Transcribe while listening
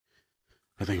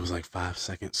I think it was like 5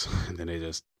 seconds, and then it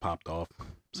just popped off.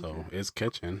 So Okay. it's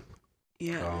catching.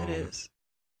 Yeah, it Um, is.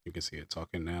 you can see it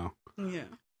talking now. Yeah.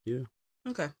 Yeah.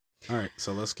 Okay. All right.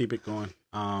 So let's keep it going.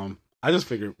 I just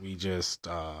figured we just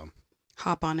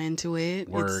Hop on into it.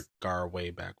 work our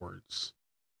way backwards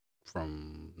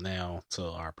from now to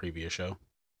our previous show.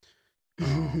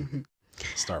 It's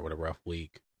Start with a rough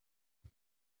week.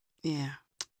 yeah.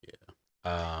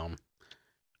 Um,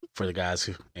 for the guys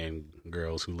and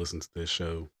girls who listen to this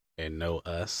show and know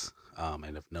us,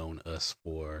 and have known us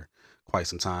for quite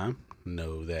some time,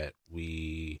 know that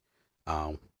we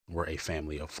were a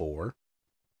family of four,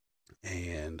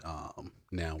 and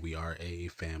now we are a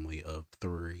family of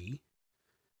three.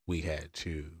 We had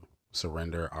to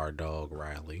surrender our dog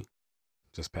Riley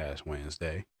just past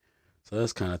Wednesday, so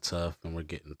that's kind of tough, and we're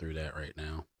getting through that right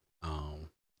now.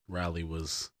 Riley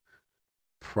was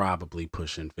probably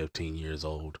pushing 15 years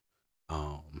old.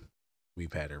 Um,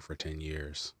 we've had her for 10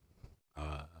 years.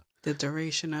 Uh, The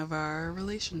duration of our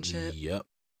relationship. yep.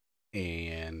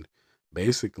 And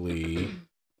basically,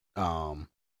 um,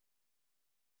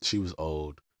 she was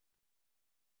old.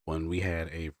 When we had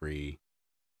Avery,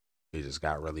 it just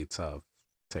got really tough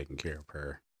taking care of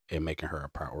her and making her a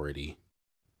priority.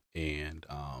 And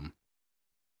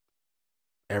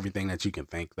everything that you can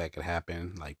think that could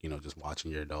happen, like, just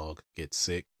watching your dog get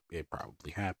sick, it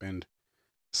probably happened.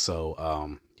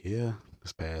 So, yeah,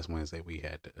 this past Wednesday we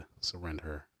had to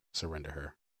surrender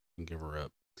her, and give her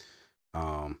up.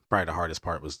 Probably the hardest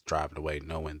part was driving away,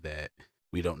 knowing that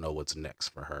we don't know what's next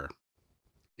for her,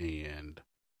 and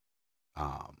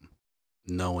um,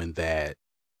 knowing that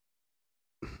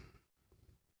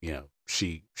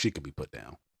she could be put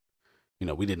down.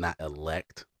 We did not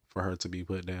elect for her to be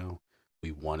put down.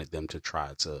 We wanted them to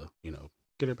try to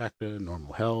get her back to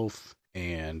normal health,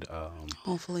 and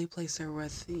Hopefully, place her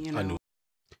with a new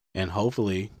and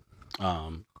hopefully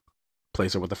um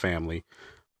place her with a family,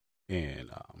 and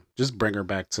just bring her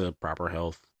back to proper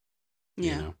health. You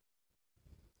Yeah. know,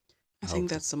 I think hopefully.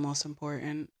 that's the most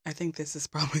important. I think this is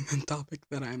probably the topic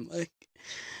that I'm like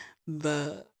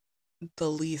the the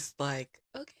least like.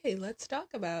 Okay, let's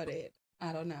talk about it.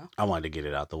 I don't know. I wanted to get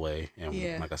it out the way, and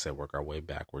Yeah, like I said, work our way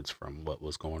backwards from what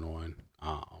was going on.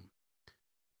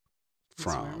 that's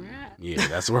where we're From at. Yeah,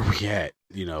 that's where we at.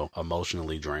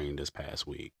 Emotionally drained this past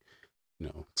week.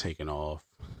 Taking off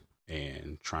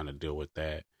and trying to deal with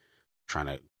that, trying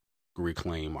to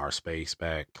reclaim our space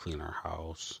back, clean our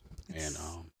house, and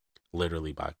It's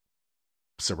literally by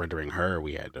surrendering her,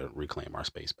 we had to reclaim our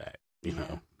space back.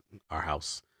 yeah. Our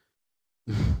house.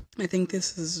 I think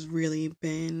this has really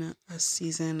been a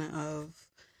season of,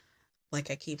 like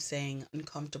I keep saying,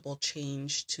 uncomfortable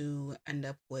change to end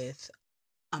up with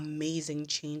amazing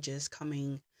changes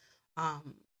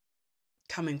um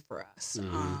coming for us.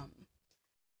 Mm-hmm.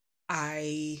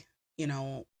 I, you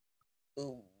know,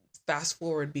 fast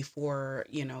forward before,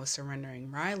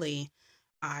 surrendering Riley,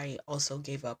 I also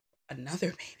gave up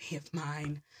another baby of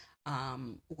mine,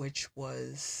 which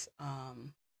was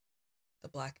the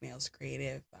Black Nails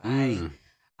Creative. Mm.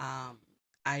 Um,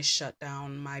 I shut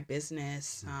down my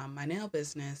business, my nail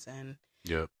business, and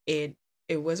Yep. it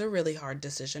it was a really hard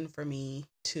decision for me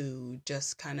to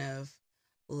just kind of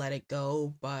let it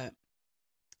go, but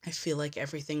I feel like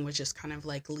everything was just kind of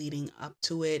like leading up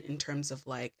to it in terms of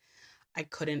like I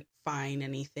couldn't find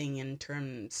anything in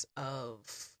terms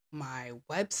of my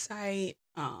website,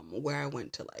 where I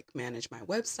went to like manage my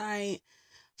website.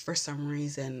 For some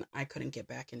reason, I couldn't get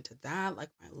back into that. Like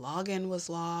my login was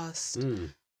lost.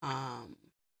 Mm. Um,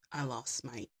 I lost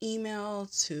my email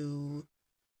to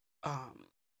um,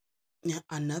 yeah,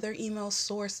 another email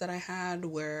source that I had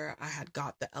where I had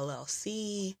got the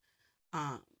LLC.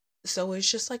 Um, so it's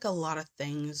just like a lot of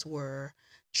things were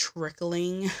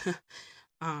trickling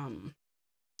um,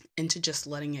 into just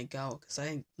letting it go. Because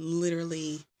I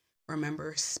literally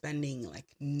remember spending like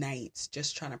nights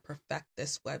just trying to perfect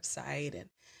this website and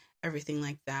everything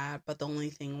like that. But the only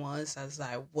thing was, as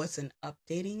I wasn't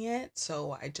updating it,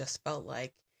 so I just felt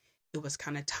like it was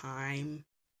kind of time.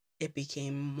 It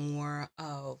became more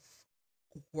of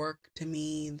work to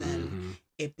me than Mm-hmm.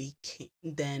 it became,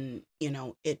 than,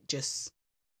 it just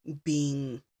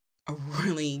being a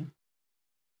really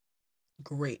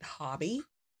great hobby.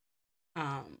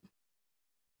 Um,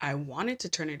 I wanted to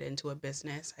turn it into a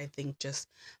business. I think just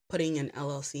putting an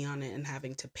LLC on it and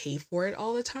having to pay for it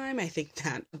all the time, I think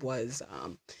that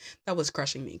was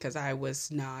crushing me because I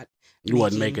was not You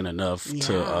wasn't making making enough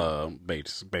to yeah,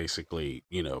 basically,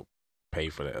 pay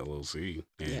for the LLC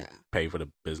and yeah. pay for the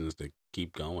business to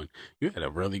keep going. You had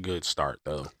a really good start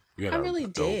though. You had I a really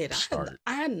dope did. I had start.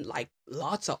 I had like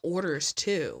lots of orders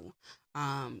too.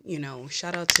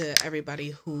 Shout out to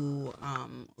everybody who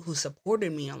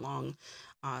supported me along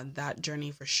that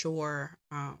journey for sure.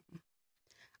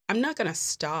 I'm not gonna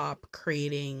stop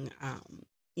creating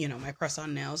my press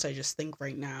on nails. I just think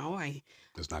right now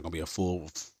it's not gonna be a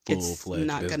full-fledged it's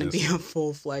not business. gonna be a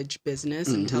full-fledged business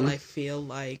until I feel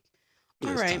like,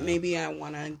 all right, time. maybe I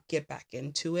want to get back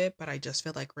into it, but I just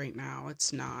feel like right now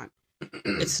it's not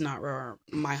where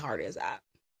my heart is at.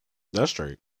 That's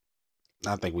true.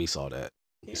 I think we saw that.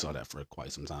 We saw that for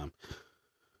quite some time.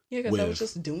 Yeah, because I was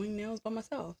just doing nails by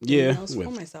myself. Nails for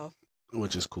myself.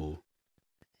 Which is cool.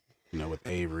 With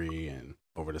Avery and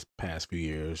over this past few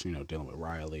years, dealing with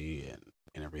Riley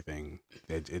and everything.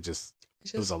 It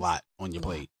was a lot on your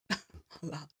plate. A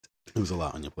lot. It was a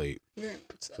lot on your plate. Very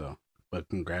much so. But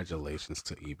congratulations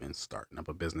to even starting up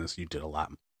a business. You did a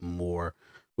lot more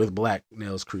with Black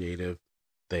Nails Creative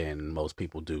than most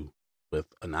people do with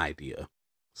an idea.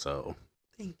 So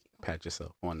thank you. Pat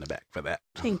yourself on the back for that.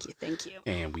 Thank you.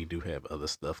 And we do have other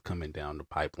stuff coming down the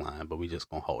pipeline, but we just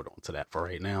gonna hold on to that for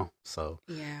right now. So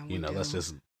let's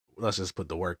just put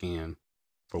the work in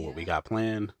for what we got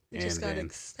planned. We just got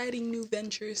exciting new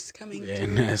ventures coming through.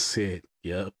 And that's it.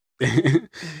 Yep.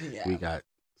 We got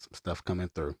some stuff coming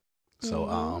through.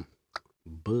 So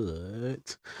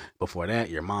but before that,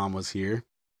 your mom was here.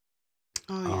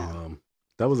 Oh yeah.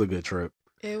 That was a good trip.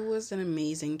 It was an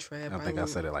amazing trip. I think I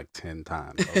said it like 10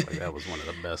 times. I was like, that was one of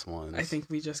the best ones. I think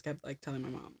we just kept like telling my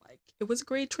mom, like, it was a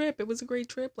great trip. It was a great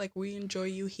trip. Like, we enjoy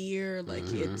you here. Like,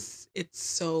 it's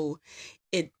so,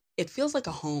 it feels like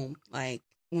a home. Like,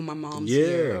 when my mom's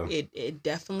here, it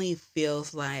definitely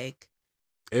feels like.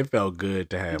 It felt good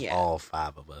to have all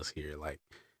 5 of us here. Like,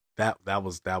 that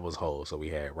was whole. So we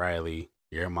had Riley,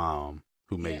 your mom,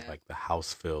 who made like the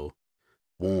house feel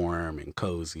warm and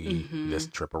cozy this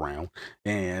trip around,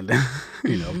 and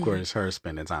of course her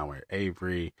spending time with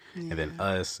Avery, and then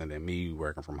us, and then me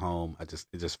working from home. It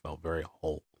just felt very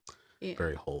whole,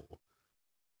 very whole.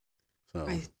 So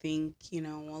I think a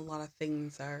lot of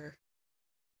things are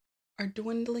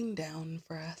dwindling down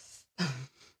for us.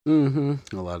 A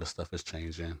lot of stuff is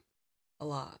changing. A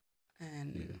lot,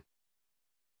 and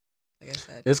like I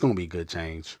said, it's gonna be good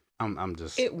change. I'm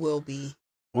just. It will be.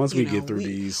 Once we get through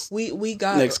these we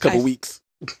got next couple weeks.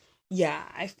 Yeah,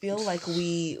 I feel like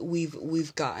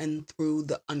we've gotten through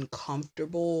the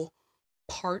uncomfortable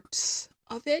parts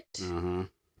of it.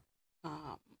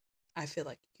 I feel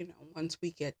like, once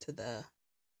we get to the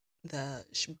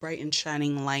bright and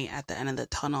shining light at the end of the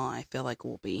tunnel, I feel like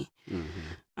we'll be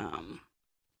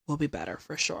better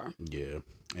for sure. Yeah.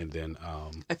 And then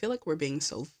I feel like we're being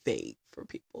so vague for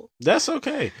people. That's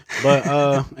okay. But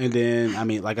and then I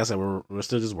mean, like I said, we're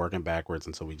still just working backwards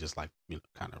until we just like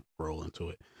kind of roll into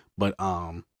it. But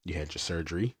you had your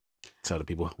surgery. Tell the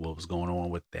people what was going on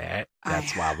with that.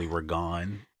 That's why we were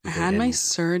gone. I had my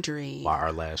surgery. Why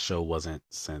our last show wasn't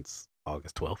since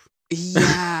August 12th.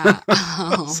 Yeah.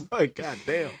 Like,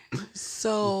 goddamn.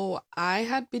 So I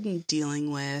had been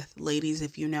dealing with, ladies,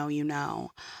 if you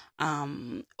know,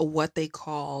 what they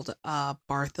called a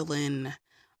Bartholin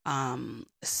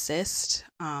cyst.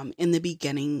 In the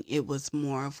beginning, it was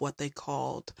more of what they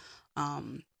called a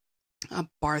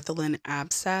Bartholin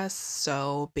abscess.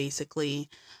 So basically,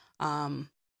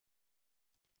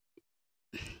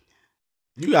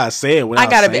 you gotta say it without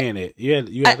saying it.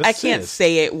 I can't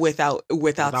say it without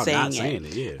saying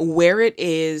it. Yeah. Where it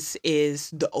is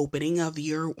the opening of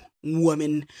your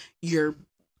woman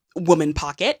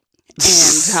pocket,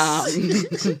 and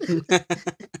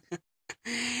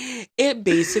it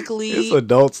basically. It's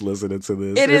adults listening to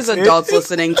this. It is adults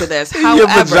listening to this. However, your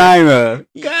vagina.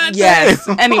 Yes.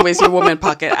 Anyways, your woman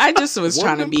pocket. I just was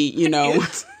trying to be,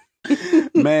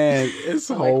 Man, it's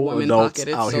whole adults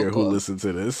out here cool. who listen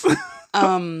to this.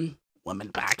 Woman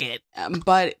pocket.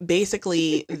 But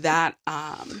basically that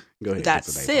that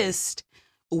cyst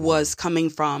was coming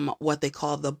from what they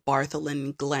call the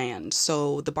Bartholin gland.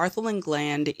 So the Bartholin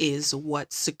gland is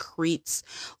what secretes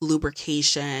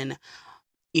lubrication,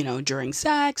 during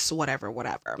sex, whatever.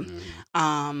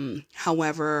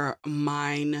 However,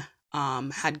 mine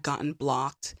had gotten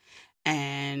blocked,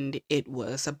 and it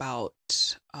was about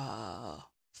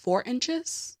 4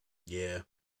 inches. Yeah.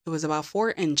 It was about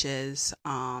 4 inches,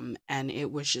 and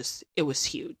it was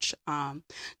huge.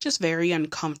 Just very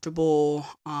uncomfortable,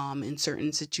 in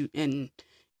certain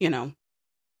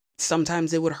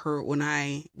sometimes it would hurt when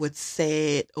I would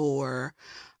sit or,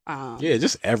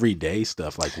 just everyday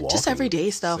stuff like walking. Just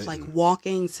everyday stuff like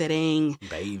walking, sitting,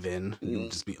 bathing. You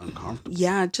just be uncomfortable.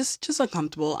 Yeah, just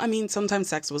uncomfortable. I mean, sometimes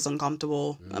sex was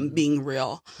uncomfortable, being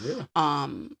real. Yeah.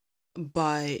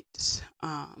 But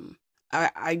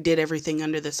I did everything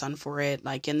under the sun for it.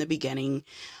 Like in the beginning,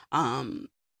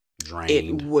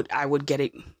 Drained. I would get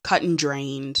it cut and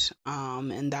drained,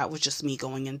 and that was just me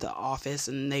going into the office,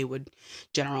 and they would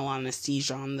general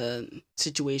anesthesia on the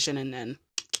situation, and then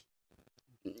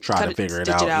Try to figure it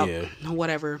out. Yeah.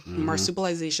 whatever,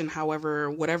 marsupialization,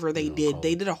 however, whatever they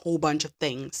did a whole bunch of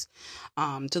things,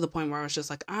 to the point where I was just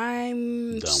like,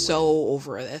 I'm Done so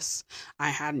over this. I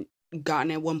had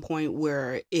gotten at one point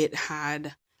where it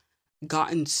had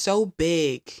gotten so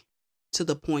big to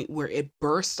the point where it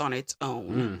burst on its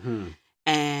own.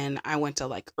 And I went to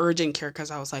like urgent care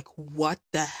because I was like, what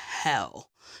the hell?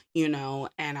 You know,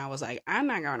 and I was like, I'm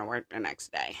not going to work the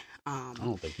next day. I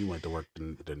don't think you went to work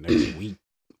the next week.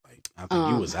 Like, I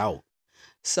think you was out.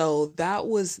 So that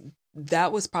was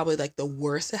probably like the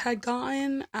worst it had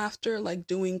gotten after like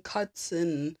doing cuts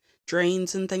and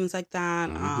drains and things like that.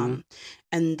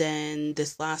 And then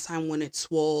this last time when it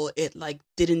swole, it like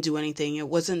didn't do anything. It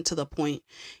wasn't to the point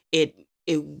it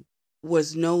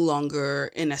was no longer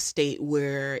in a state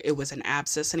where it was an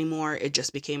abscess anymore. It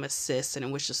just became a cyst, and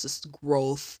it was just this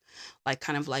growth, like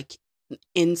kind of like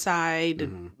inside,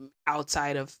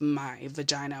 outside of my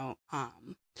vagina,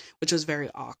 which was very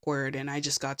awkward. And I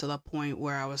just got to the point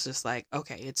where I was just like,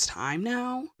 okay, it's time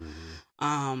now.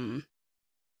 I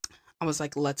was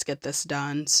like, let's get this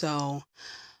done. So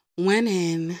went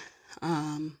in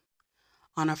on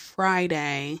a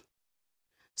Friday.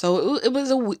 So it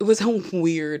was a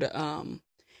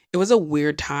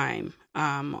weird time,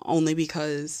 only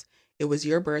because it was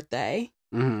your birthday.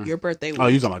 Your birthday. Oh,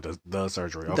 you talking about the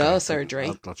surgery? Okay. The surgery.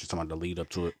 I thought you were talking about the lead up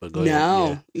to it, but go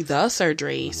ahead. Yeah. The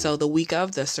surgery. So the week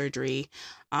of the surgery,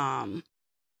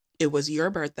 it was your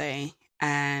birthday,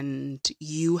 and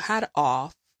you had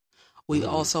off. We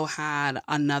also had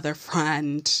another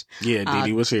friend. Yeah,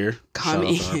 Didi was here. Come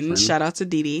in. Shout out to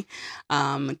Didi.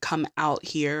 Come out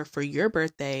here for your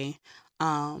birthday.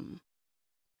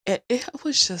 It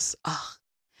was just.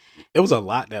 It was a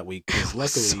lot that week.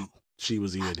 Luckily, she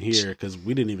was even here because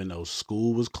we didn't even know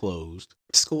school was closed.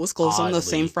 School was closed on the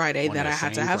same Friday that I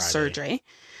had to have surgery.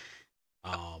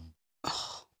 It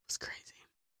was crazy.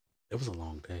 It was a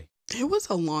long day. It was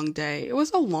a long day. It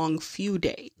was a long few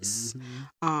days.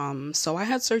 So I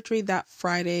had surgery that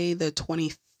Friday, the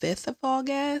 25th of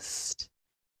August.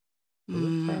 Was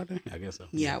it Friday? I guess so.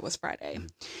 Yeah, it was Friday.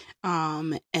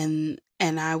 And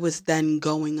I was then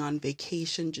going on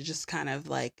vacation to just kind of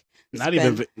like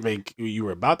you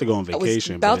were about to go on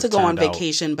vacation. I was about to go on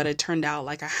vacation, but it turned out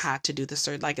like I had to do the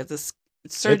surgery. Like this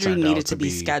surgery needed to be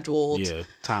scheduled. Yeah,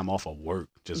 time off of work,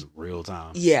 just real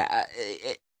time. Yeah.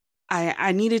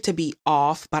 I needed to be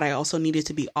off, but I also needed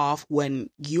to be off when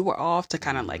you were off to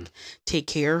kind of like take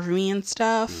care of me and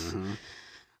stuff.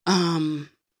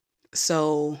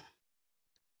 So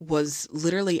was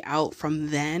literally out from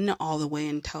then all the way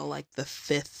until like the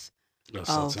 5th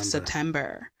of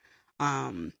September.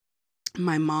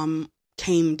 My mom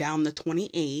came down the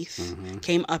 28th,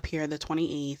 came up here the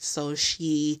 28th. So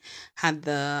she had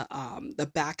the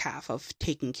back half of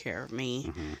taking care of me.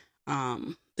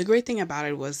 The great thing about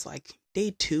it was like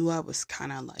day 2, I was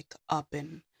kind of like up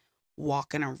and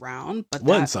walking around, but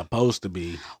wasn't supposed to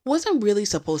be. Wasn't really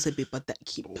supposed to be, but that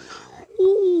keep.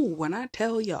 Ooh, when I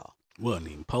tell y'all, wasn't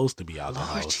even supposed to be out the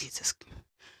house. Jesus.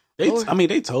 They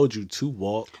told you to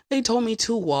walk. They told me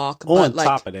to walk. On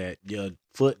top of that, your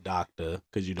foot doctor,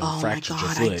 because you done fractured your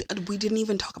foot. We didn't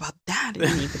even talk about that.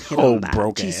 Didn't even hit on that.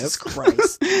 Broke Jesus ass.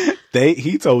 Christ.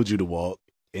 He told you to walk.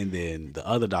 And then the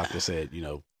other doctor said,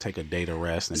 take a day to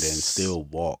rest and then still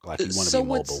walk. Like you want to be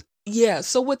mobile. Yeah.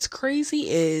 So what's crazy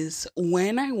is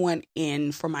when I went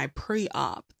in for my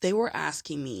pre-op, they were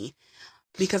asking me,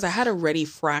 because I had already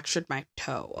fractured my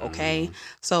toe. Okay.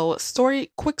 So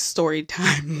quick story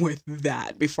time with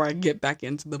that before I get back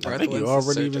into the birth. I think you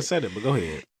already even said it, but go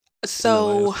ahead.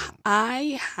 So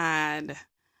I had,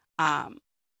 I'd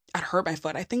hurt my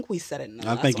foot. I think we said it in the last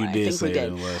one. I think you did say it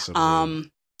in the last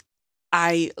one.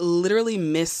 I literally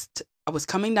missed. I was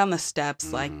coming down the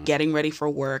steps, like getting ready for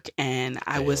work, and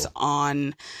I was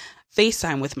on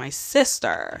FaceTime with my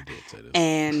sister,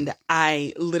 and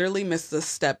I literally missed the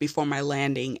step before my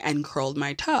landing and curled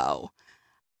my toe.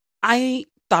 I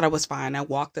thought I was fine. I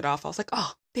walked it off. I was like,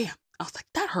 oh, damn. I was like,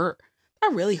 that hurt.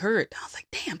 That really hurt. I was like,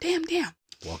 damn.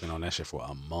 Walking on that shit for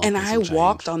a month. And I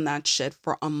walked on that shit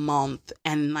for a month,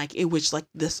 and like it was like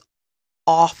this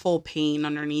awful pain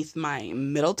underneath my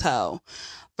middle toe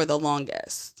for the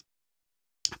longest.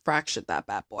 Fractured that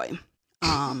bad boy.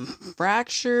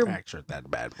 Fractured that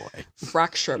bad boy.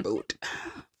 Fracture boot.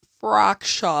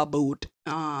 Fracture boot.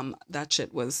 That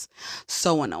shit was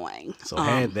so annoying. So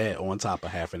had that on top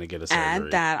of having to get a surgery.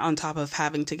 Add that on top of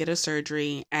having to get a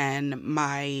surgery, and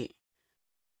my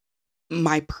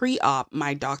pre-op,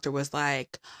 my doctor was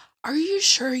like, "Are you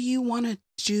sure you want to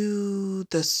do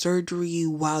the surgery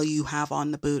while you have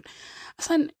on the boot?" I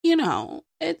said,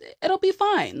 it'll be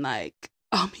fine. Like,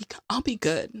 I'll be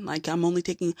good. Like, I'm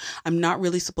not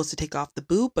really supposed to take off the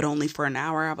boot, but only for an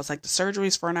hour. I was like, the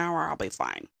surgery's for an hour. I'll be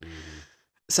fine. Mm-hmm.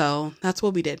 So that's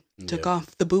what we did. Took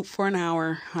off the boot for an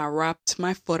hour. I wrapped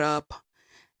my foot up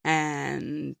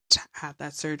and had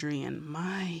that surgery. And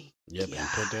and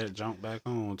put that junk back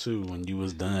on too when you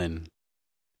was done,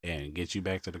 and get you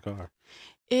back to the car.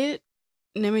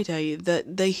 Let me tell you,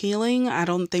 the healing, I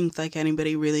don't think like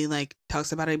anybody really like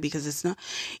talks about it, because it's not,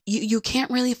 you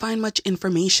can't really find much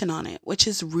information on it, which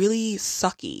is really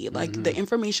sucky. Like, the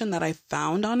information that I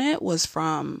found on it was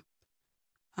from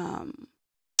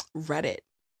Reddit.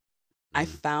 I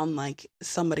found like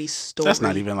somebody's story. That's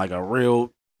not even like a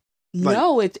real.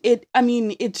 No, it's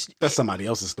that's somebody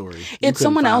else's story. It's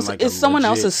someone else. It's someone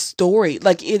else's story.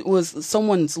 Like, it was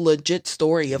someone's legit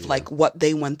story of like what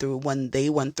they went through when they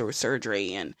went through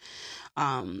surgery, and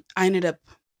I ended up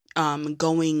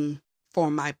going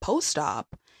for my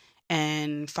post-op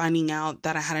and finding out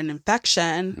that I had an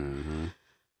infection.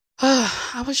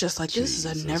 I was just like, this is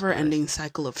a never-ending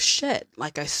cycle of shit.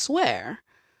 Like, I swear.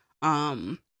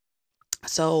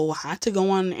 So I had to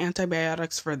go on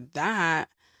antibiotics for that.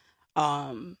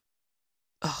 That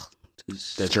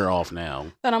you're off now.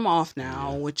 That I'm off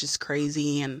now, which is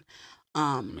crazy, and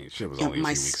shit was only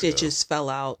my stitches fell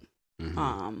out.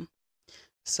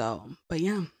 So, but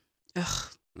yeah.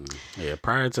 Yeah,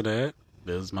 prior to that,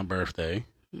 it was my birthday,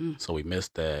 so we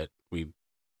missed that. We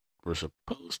were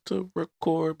supposed to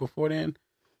record before then,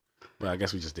 but I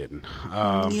guess we just didn't.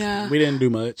 We didn't do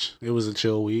much. It was a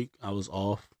chill week. I was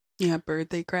off. Yeah,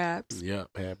 birthday crabs. Yep,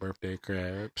 had birthday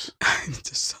crabs.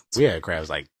 We had crabs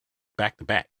like back to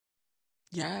back.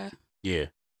 Yeah. Yeah,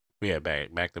 we had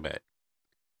back to back.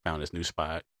 Found this new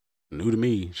spot, new to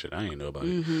me. Shit, I didn't know about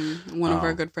it. One of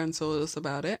our good friends told us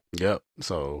about it. Yep.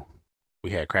 So we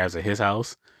had crabs at his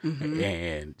house,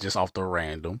 and just off the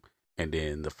random. And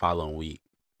then the following week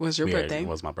was your birthday.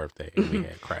 Was my birthday, and we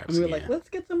had crabs. And we were like, let's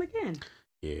get some again.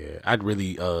 Yeah, I'd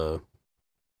really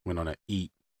went on a eat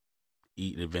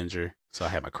adventure. So I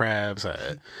had my crabs, I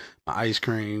had my ice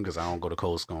cream, because I don't go to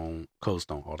Cold Stone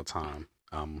all the time.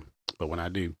 But when I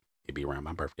do, it'd be around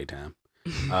my birthday time.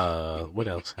 What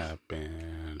else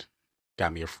happened?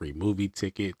 Got me a free movie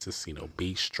ticket to Sino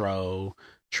Bistro.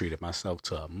 Treated myself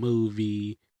to a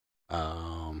movie.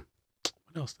 What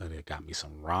else did it? Got me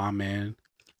some ramen.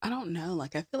 I don't know.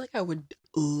 Like, I feel like I would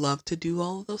love to do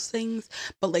all of those things,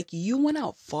 but like, you went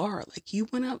out far. Like, you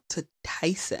went out to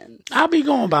Tyson. I'll be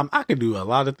going I could do a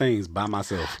lot of things by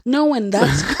myself. No, and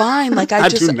that's fine. Like, I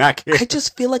do not care. I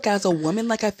just feel like as a woman,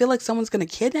 like, I feel like someone's gonna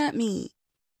kidnap me.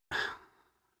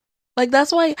 Like,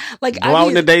 that's why, like, go out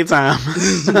in the daytime.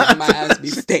 My ass be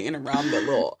staying around the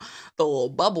little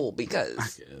bubble, because I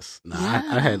guess.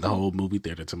 I had the whole movie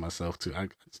theater to myself too. I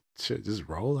should just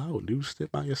roll out, do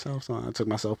stuff by yourself. So I took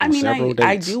myself on several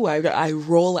dates. I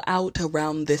roll out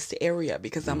around this area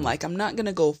because I'm like, I'm not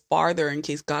gonna go farther in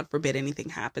case, God forbid, anything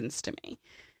happens to me.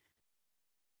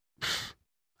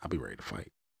 I'll be ready to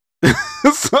fight.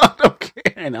 So I don't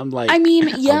care. And I'm like, I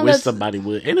wish somebody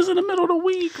would. And it's in the middle of the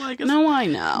week. Like, no, I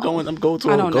know. I'm going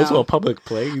to a public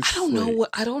place.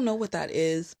 I don't know what that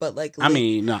is, but like, I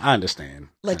understand.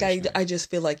 Like, I just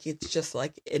feel like it's just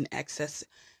like an excess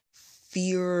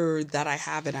fear that I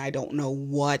have, and I don't know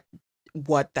what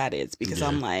that is, because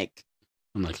I'm like,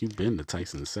 you've been to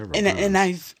Tyson several times. And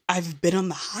I've been on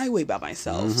the highway by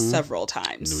myself several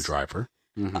times. New driver.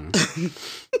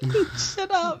 Shut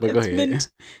up. But go ahead.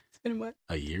 It's been what?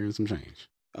 A year and some change.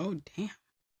 Oh, damn.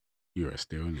 You are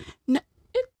still new.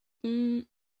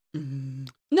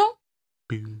 No.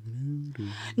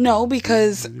 No,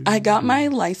 because I got my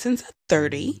license at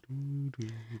 30,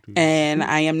 and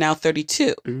I am now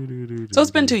 32. So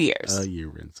it's been 2 years. A year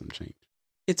and some change.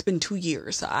 It's been 2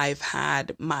 years. I've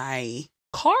had my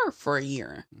car for a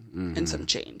year and some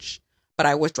change, but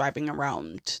I was driving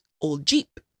around old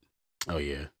Jeep. Oh,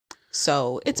 yeah.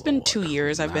 So it's been 2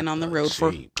 years. I've been on the road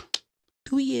for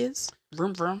 2 years.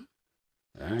 Vroom, vroom.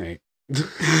 All right.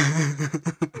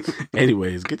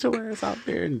 Anyways, get your ass out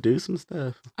there and do some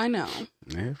stuff. I know.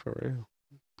 Yeah, for real.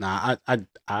 Nah,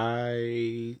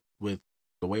 I with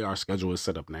the way our schedule is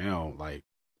set up now, like,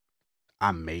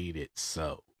 I made it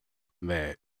so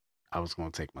that I was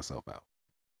going to take myself out.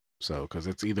 So, because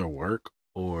it's either work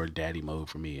or daddy mode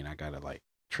for me, and I gotta like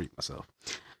treat myself.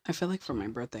 I feel like for my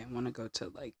birthday, I want to go to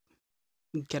like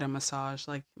get a massage.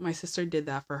 Like my sister did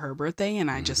that for her birthday, and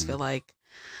I just feel like,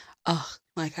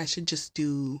 like I should just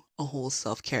do a whole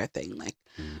self-care thing. Like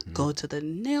go to the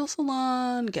nail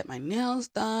salon, get my nails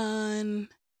done.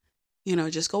 You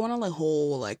know, just go on a like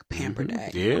whole like pamper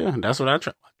day. Yeah, that's what I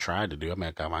tried to do. I mean,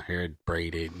 I got my hair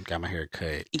braided, got my hair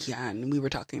cut. Yeah, and we were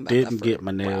talking about Didn't that get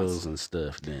my nails and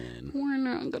stuff done. We're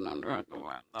not gonna talk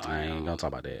about that. I ain't gonna talk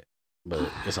about that, but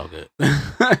it's all good.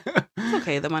 It's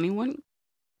okay. The money went.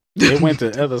 It went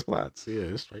to other spots. Yeah,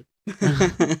 it's straight.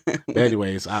 But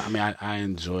anyways, I mean, I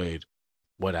enjoyed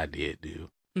what I did do.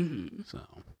 Mm-hmm. So,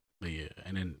 but yeah,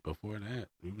 and then before that,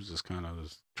 we was just kind of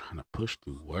just trying to push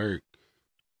through work.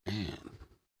 And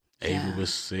Avery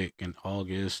was sick in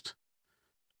August.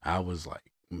 I was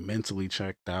like mentally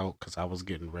checked out because I was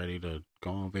getting ready to go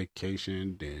on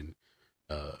vacation. Then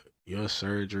your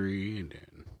surgery, and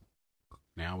then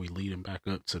now we leading back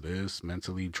up to this,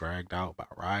 mentally dragged out by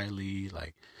Riley.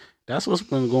 Like that's what's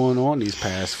been going on these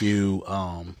past few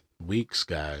weeks,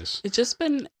 guys. It's just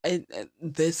been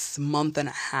this month and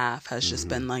a half has just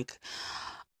been like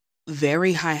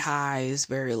very high highs,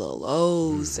 very low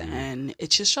lows, and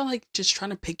it's just trying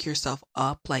to pick yourself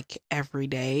up like every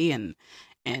day, and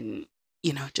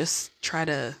you know, just try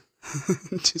to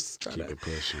keep it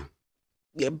pushing.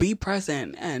 Yeah, be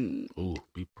present and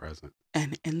be present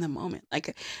and in the moment.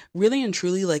 Like really and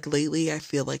truly, like lately, I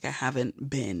feel like I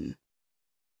haven't been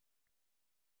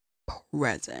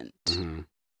present.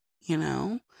 You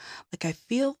know, like I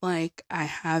feel like I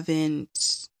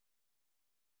haven't.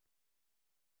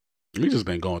 We just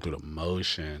been going through the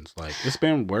motions. Like it's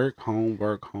been work, home,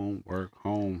 work, home, work,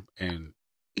 home, and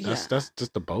that's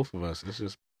just the both of us.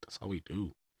 That's all we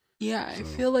do. Yeah, so. I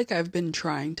feel like I've been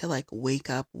trying to like wake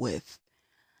up with,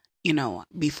 you know,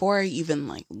 before I even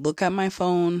like look at my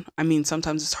phone. I mean,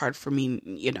 sometimes it's hard for me,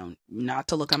 you know, not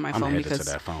to look at my phone because I'm headed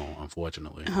to that phone,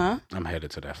 unfortunately. I'm headed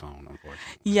to that phone,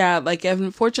 unfortunately. Yeah, like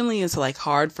unfortunately, it's like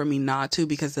hard for me not to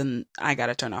because then I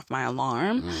gotta turn off my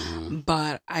alarm.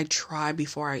 But I try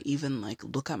before I even like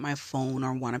look at my phone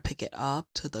or want to pick it up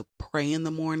to pray in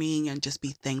the morning and just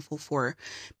be thankful for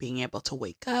being able to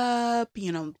wake up.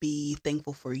 You know, be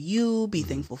thankful for you, be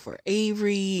thankful for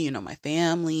Avery. You know, my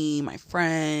family, my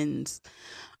friends.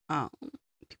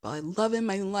 People I love in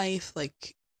my life,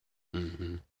 like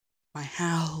my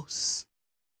house,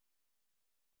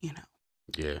 you know.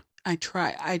 Yeah. I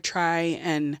try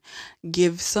and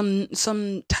give some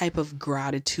type of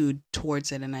gratitude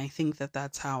towards it, and I think that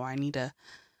that's how I need to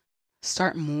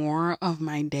start more of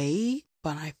my day,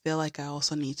 but I feel like I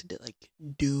also need to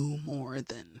do more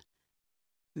than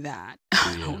that.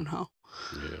 I don't know.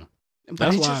 Yeah.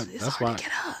 But it's hard to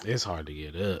get up. It's hard to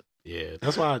get up. Yeah,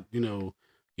 that's why, you know,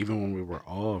 even when we were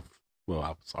off, well, I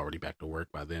was already back to work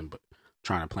by then, but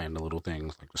trying to plan the little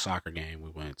things like the soccer game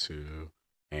we went to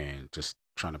and just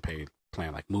trying to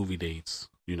plan like movie dates,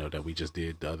 you know, that we just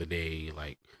did the other day,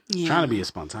 like trying to be as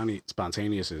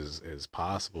spontaneous as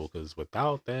possible, because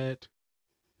without that,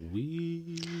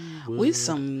 we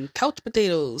some couch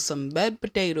potatoes, some bed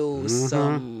potatoes,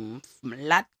 some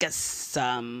latkes,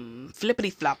 some flippity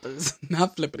floppers,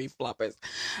 not flippity floppers.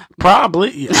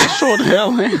 Probably, I sure the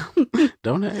hell am.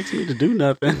 Don't ask me to do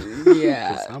nothing.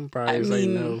 Yeah, I'm probably say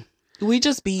no. We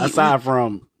just be aside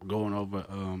from going over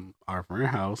our friend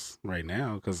house right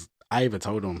now, because I even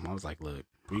told him, I was like, look,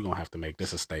 we're gonna have to make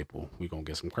this a staple. We're gonna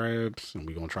get some crabs and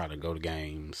we're gonna try to go to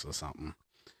games or something.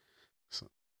 So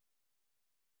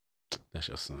that's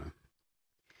your son.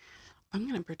 I'm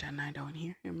gonna pretend I don't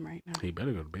hear him right now. He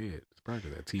better go to bed. It's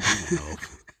probably that TV went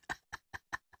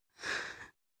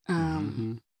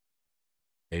off.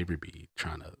 Avery be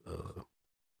trying to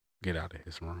get out of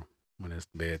his room when it's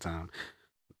bedtime.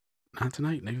 Not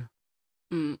tonight, nigga.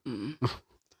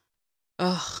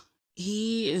 Ugh,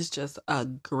 he is just a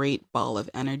great ball of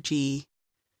energy.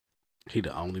 He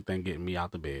the only thing getting me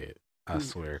out the bed. I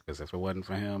swear, because if it wasn't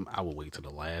for him, I would wait till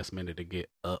the last minute to get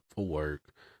up for work.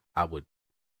 I would,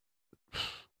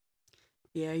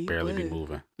 barely be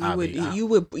moving.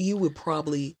 You would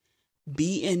probably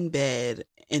be in bed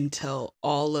until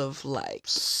all of like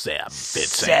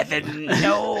 7.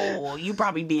 No, you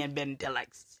probably be in bed until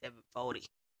like 7:40.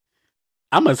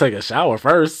 I'm gonna take a shower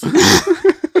first.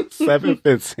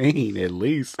 7:15 at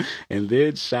least, and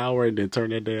then shower and then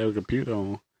turn that damn computer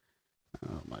on.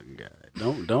 Oh my god!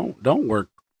 Don't work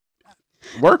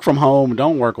from home.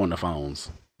 Don't work on the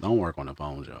phones. Don't work on the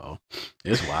phones, y'all.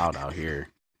 It's wild out here.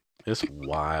 It's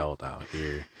wild out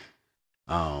here.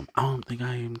 I don't think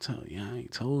I even I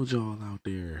ain't told y'all out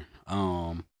there.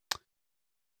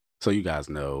 So you guys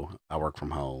know I work from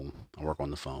home. I work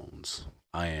on the phones,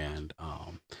 and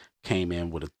came in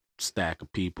with a stack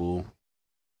of people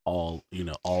all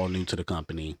new to the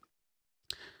company.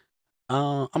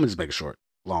 I'm gonna just make it short.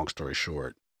 Long story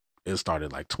short, it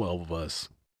started like 12 of us,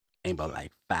 ain't but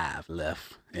like 5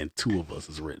 left, and 2 of us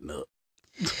is written up,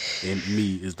 and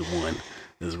me is the one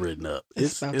that's written up.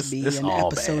 It's about to be it's an all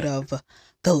episode bad. of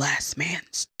The Last Man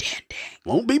Standing.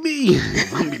 Won't be me.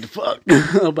 Won't be the fuck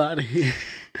about it here.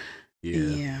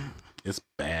 Yeah, it's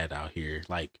bad out here.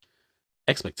 Like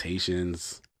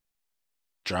expectations,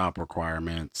 job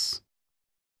requirements.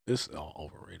 It's all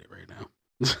overrated right now.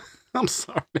 I'm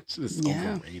sorry, this is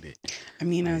overrated. I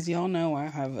mean, as y'all know, I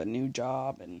have a new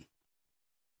job and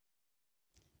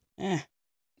yeah,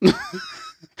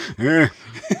 I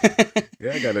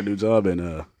got a new job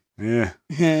and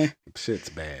shit's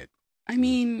bad. I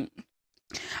mean,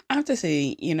 I have to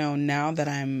say, now that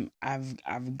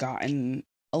I've gotten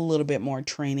a little bit more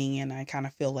training and I kind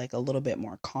of feel like a little bit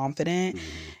more confident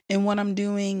in what I'm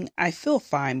doing, I feel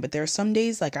fine. But there are some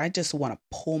days like I just want to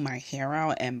pull my hair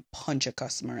out and punch a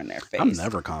customer in their face. I'm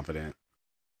never confident.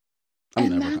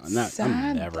 I'm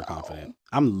never confident.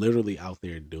 I'm literally out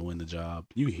there doing the job.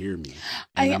 You hear me.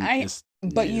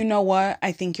 But you know what?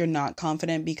 I think you're not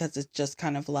confident because it's just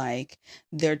kind of like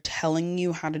they're telling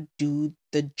you how to do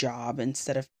the job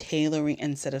instead of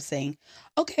saying,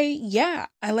 okay, yeah,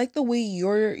 I like the way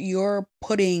you're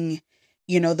putting,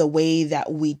 the way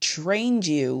that we trained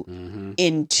you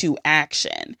into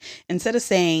action. Instead of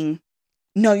saying,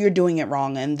 no, you're doing it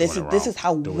wrong, and this is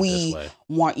how we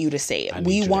want you to say it.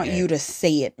 We want you to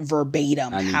say it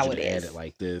verbatim how it is. Add it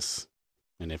like this,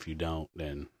 and if you don't,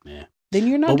 then yeah. Then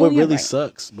you're not. But doing what really it right.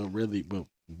 sucks, but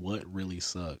what really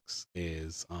sucks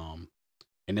is and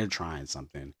they're trying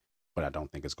something, but I don't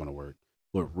think it's going to work.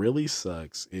 What really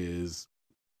sucks is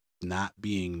not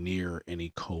being near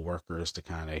any coworkers to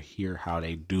kind of hear how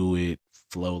they do it,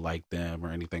 flow like them,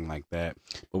 or anything like that.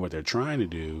 But what they're trying to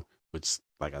do, which,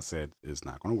 like I said, is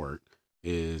not going to work,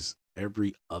 is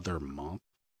every other month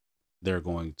they're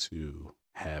going to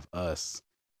have us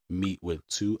meet with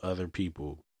 2 other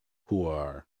people who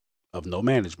are of no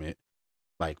management,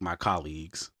 like my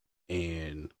colleagues,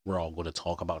 and we're all going to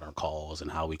talk about our calls and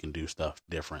how we can do stuff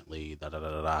differently,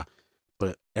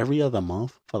 But every other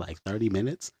month for like 30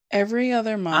 minutes. Every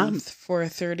other month for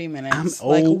 30 minutes.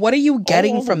 Like, what are you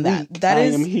getting from that? I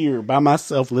am here by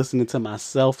myself listening to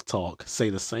myself talk, say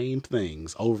the same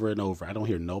things over and over. I don't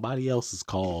hear nobody else's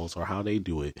calls or how they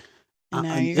do it. They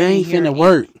ain't finna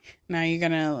work. Now you're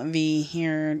going to be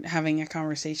here having a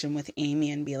conversation with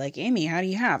Amy and be like, Amy, how do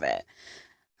you have it?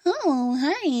 Oh,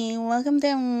 hi. Welcome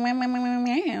to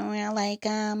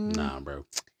nah, bro.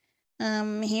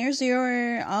 Here's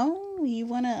your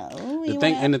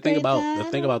the thing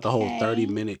about the whole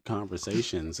 30-minute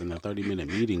conversations and the 30-minute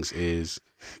meetings is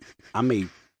I may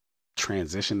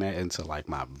transition that into like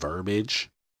my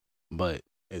verbiage, but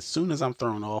as soon as I'm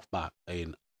thrown off by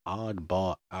an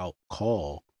oddball out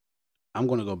call, I'm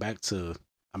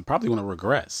probably going to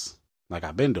regress like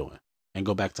I've been doing and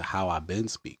go back to how I've been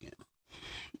speaking,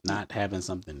 not having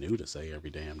something new to say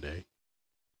every damn day.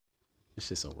 It's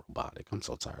just so robotic. I'm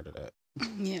so tired of that.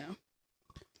 Yeah.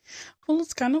 Well,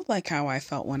 it's kind of like how I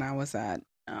felt when I was at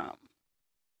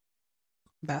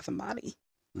Bath and Body.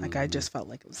 Like I just felt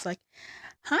like it was like,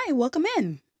 hi, welcome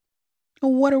in.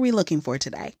 What are we looking for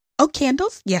today? Oh,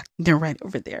 candles? Yeah, they're right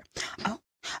over there. Oh,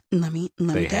 let me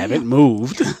They haven't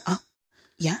moved. Oh,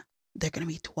 yeah, they're gonna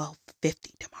be $12.50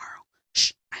 tomorrow.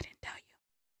 Shh, I didn't tell you.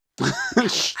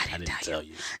 I didn't tell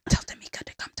you. Tell Tamika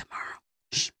to come tomorrow.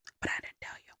 Shh, but I didn't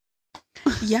tell you.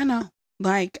 Yeah, no,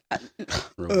 like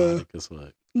robotic as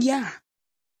fuck. Yeah.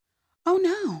 Oh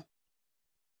no,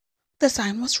 the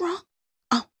sign was wrong.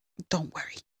 Oh, don't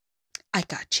worry, I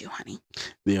got you, honey.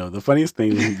 The funniest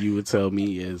thing you would tell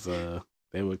me is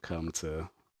they would come to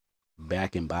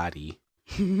Bath and Body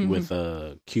with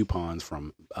coupons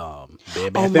from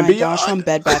Bed Bath and Beyond. Oh my gosh, from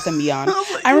Bed Bath and Beyond.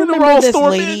 Like, I remember this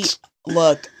lady. Bitch.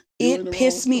 Look, it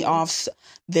pissed me off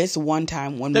this one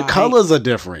time when the colors are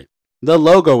different. The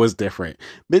logo is different.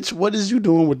 Bitch, what is you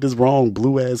doing with this wrong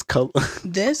blue ass color?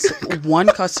 This one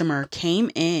customer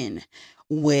came in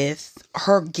with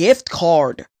her gift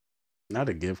card. Not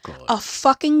a gift card. A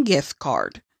fucking gift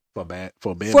card. For Bed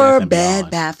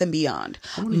Bath and Beyond.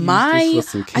 For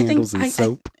some candles and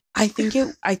soap. I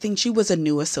think she was a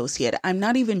new associate. I'm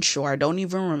not even sure. I don't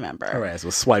even remember. Her ass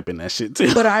was swiping that shit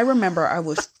too. But I remember I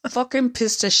was fucking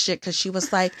pissed as shit because she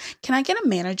was like, "Can I get a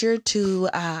manager to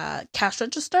cash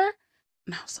register?"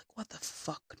 And I was like, "What the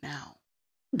fuck now?"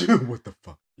 What the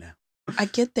fuck now? I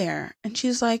get there and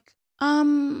she's like,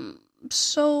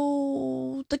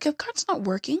 so the gift card's not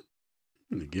working.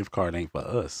 The gift card ain't for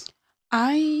us.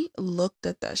 I looked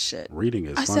at that shit. Reading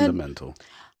is fundamental.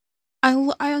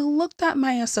 I looked at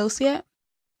my associate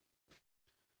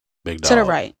Big dog. to the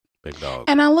right. Big dog.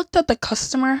 And I looked at the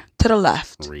customer to the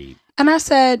left. Read. And I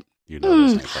said, You know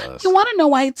this ain't for us. you want to know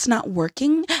why it's not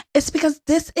working? It's because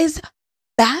this is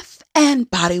Bath and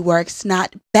Body Works,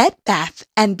 not Bed Bath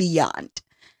and Beyond.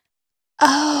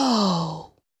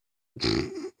 Oh.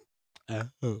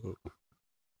 Oh.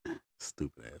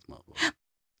 Stupid ass motherfucker.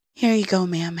 Here you go,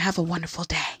 ma'am. Have a wonderful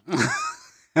day.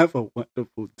 Have a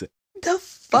wonderful day. The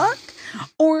fuck?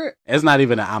 Or, It's not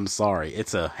even a I'm sorry.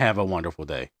 It's a have a wonderful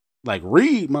day. Like,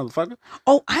 read, motherfucker.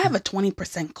 oh, I have a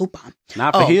 20% coupon.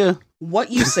 Not for here.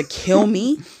 What used to kill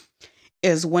me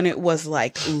is when it was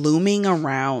like looming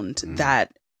around Mhm.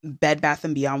 that Bed Bath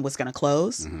and Beyond was going to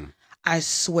close. Mm-hmm. I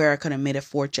swear I could have made a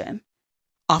fortune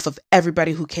off of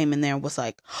everybody who came in there and was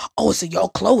like, oh, so y'all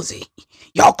closing.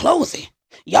 Y'all closing.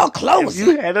 Y'all If closing.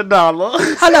 you had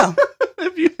 $1. Hello.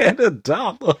 If you had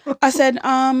 $1. I said,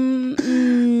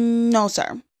 no,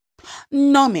 sir.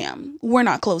 No, ma'am. We're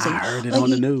not closing. I heard it Like, on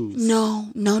the news. No.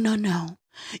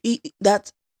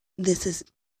 This is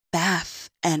Bath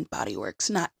and Body Works,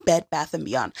 not Bed Bath and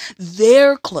Beyond.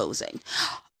 They're closing.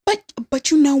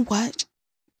 But you know what?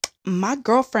 My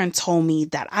girlfriend told me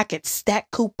that I could stack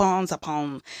coupons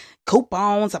upon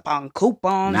coupons upon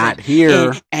coupons. Not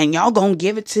here. And y'all gonna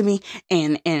give it to me.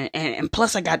 And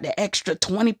plus I got the extra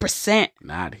 20%.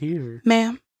 Not here.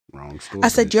 Ma'am, Wrong store. I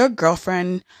said, your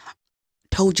girlfriend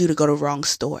told you to go to the wrong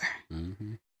store.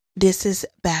 Mm-hmm. This is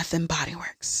Bath and Body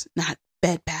Works, not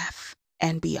Bed Bath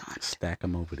and Beyond. Stack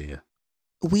them over there.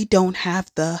 We don't have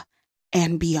the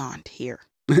and beyond here.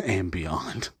 And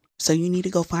beyond. So you need to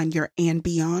go find your and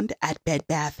beyond at Bed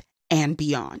Bath and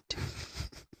Beyond.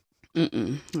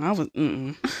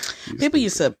 People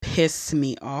used to piss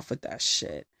me off with that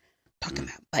shit. Talking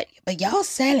about, but y'all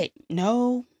sell it.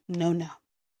 No.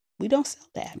 We don't sell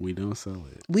that. We don't sell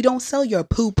it. We don't sell your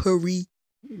poopery.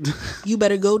 You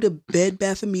better go to Bed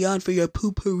Bath and Beyond for your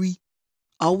poopery.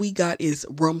 All we got is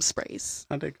room sprays.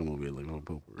 I think I'm gonna be looking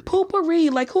for poopery.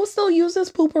 Poopery, like who still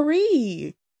uses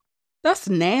poopery? That's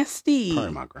nasty.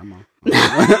 Probably my grandma. I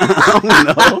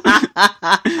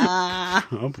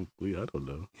don't know. I don't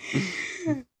know.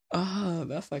 Oh,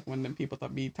 that's like when the people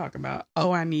that be talking about,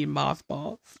 oh, I need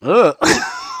mothballs. Oh,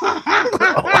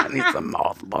 I need some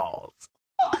mothballs.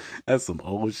 That's some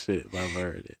old shit. If I've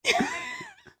heard it.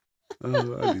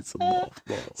 Oh, I need some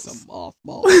mothballs. Some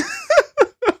mothballs.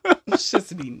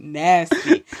 Shit's be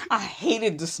nasty. I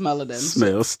hated the smell of them.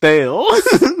 Smell stale.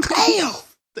 Stale.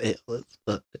 Stale as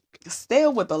fuck.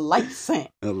 Stale with a light scent.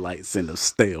 A light scent of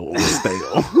stale.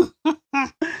 Stale.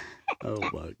 Oh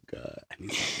my god. I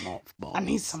need some mothballs. I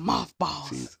need some mothballs.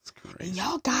 Jesus Christ. And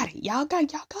y'all got it. Y'all got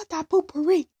that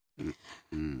poopery.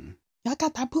 Mm. Y'all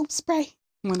got that poop spray.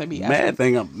 When they be Mad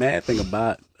thing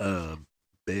about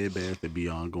Bed Bath and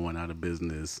Beyond going out of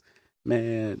business.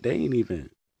 Man, they ain't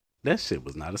even. That shit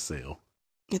was not a sale.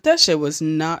 That shit was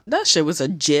a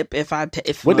jip. If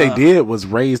What they did was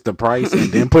raise the price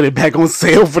and then put it back on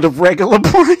sale for the regular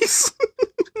price.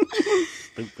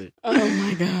 Stupid. Oh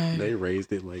my god. They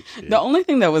raised it like shit. The only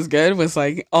thing that was good was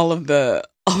like all of the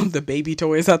baby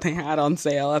toys that they had on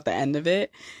sale at the end of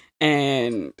it.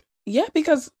 And yeah,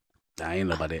 because I ain't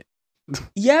know about that.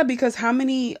 yeah, because how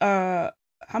many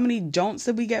jonts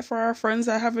did we get for our friends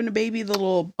that having a baby? The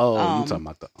little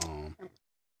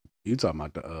you talking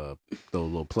about the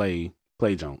little play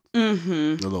jonts.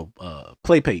 Mm-hmm. The little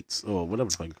play pates or whatever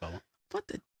the fuck you call them. What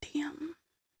the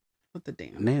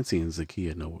damn? Nancy and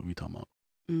Zakia know what we talking about.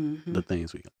 Mm-hmm. The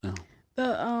things we got.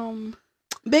 The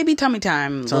baby tummy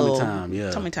time. Tummy time,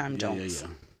 yeah. Tummy time jonts.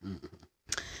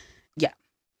 Yeah.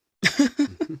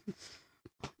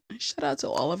 Shout out to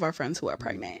all of our friends who are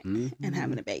pregnant and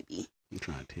having a baby. I'm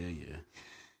trying to tell you,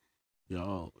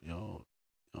 y'all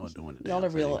doing it. Y'all are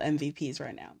real MVPs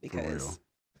right now because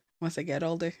once I get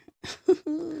older, I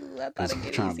thought it'd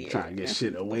get easier. Trying to get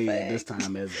shit away this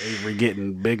time as Avery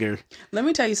getting bigger. Let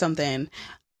me tell you something.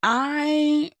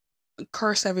 I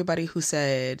curse everybody who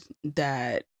said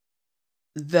that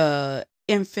the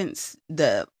infant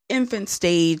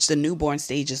stage, the newborn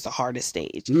stage is the hardest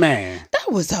stage. Man,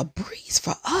 that was a breeze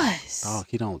for us. Oh,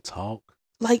 he don't talk.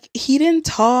 Like he didn't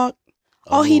talk.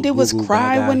 All he did was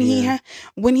cry when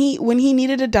he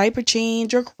needed a diaper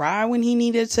change or cry when he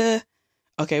needed to.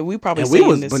 Okay, we probably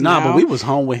saying this now. But we was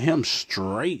home with him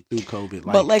straight through COVID.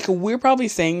 But we're probably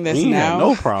saying this now. Had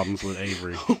no problems with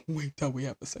Avery. Wait till we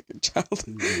have a second child.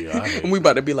 Yeah, and we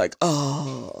about to be like,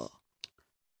 oh,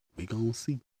 we gonna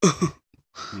see.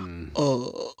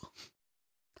 Oh,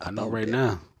 I know right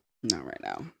now. Not right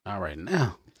now. Not right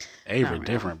now. Avery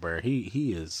different, bro.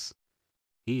 He is.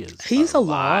 He's a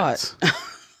lot. He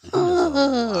is a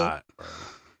lot, bro.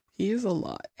 He is a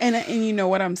lot. And you know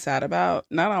what I'm sad about?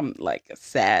 Not I'm like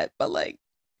sad, but like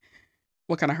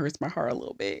what kind of hurts my heart a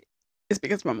little bit is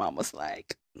because my mom was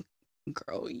like,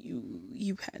 girl,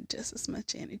 you had just as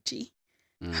much energy.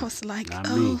 I was like,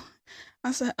 me.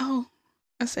 I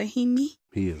said, he me?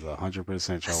 He is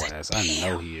 100% your ass. I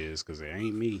know he is, because it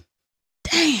ain't me.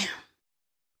 Damn.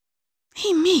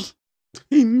 He me.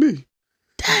 He me.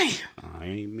 Damn.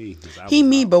 Ain't me. He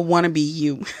me, but want to be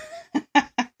you.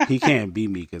 He can't be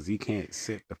me because he can't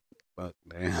sit the fuck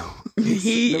down.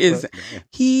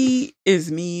 He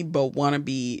is me, but want to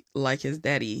be like his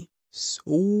daddy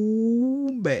so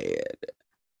bad.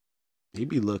 He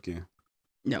be looking.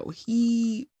 No,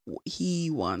 he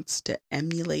wants to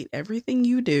emulate everything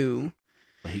you do.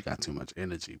 But he got too much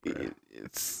energy, bro.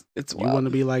 It's you want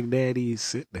to be like daddy?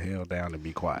 Sit the hell down and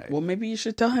be quiet. Well, maybe you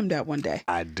should tell him that one day.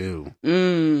 I do.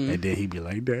 And then he'd be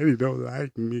like, daddy don't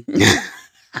like me.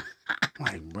 I'm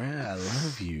like, bro, I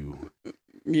love you.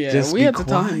 Yeah, just we had to quiet.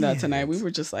 tell him that tonight. We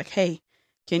were just like, hey,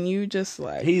 can you just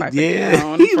like pipe it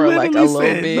down for like a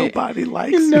little bit? Nobody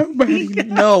likes nobody.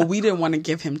 No, we didn't want to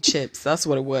give him chips. That's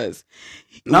what it was.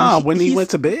 When he went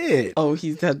to bed. Oh,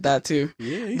 he said that too.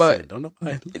 Yeah, he but said, don't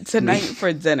nobody tonight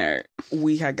for dinner,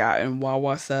 we had gotten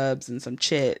Wawa subs and some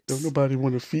chips. Don't nobody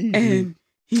want to feed and me.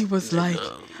 He was like,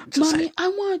 Mommy, I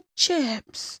want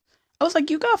chips. I was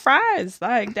like, you got fries.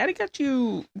 Like, Daddy got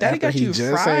you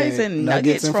fries and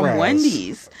nuggets from fries.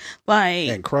 Wendy's. Like,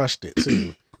 and crushed it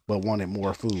too, but wanted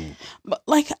more food. But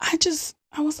like, I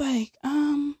was like,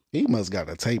 he must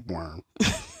got a tapeworm.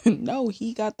 No,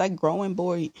 he got that growing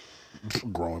boy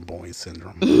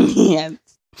syndrome. Yes.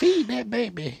 Feed that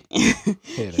baby.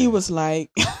 He was like,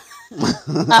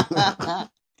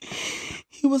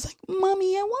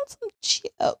 Mommy, I want some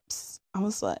chips. I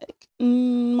was like,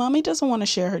 Mommy doesn't want to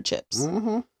share her chips.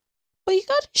 Mm-hmm. But you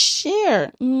gotta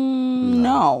share.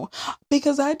 No,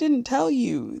 because I didn't tell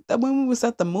you that when we was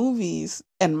at the movies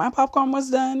and my popcorn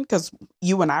was done, because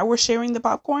you and I were sharing the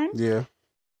popcorn. Yeah.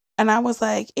 And I was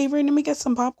like, Avery, let me get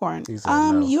some popcorn. He said,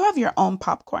 no. You have your own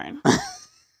popcorn.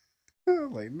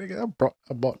 Like, nigga,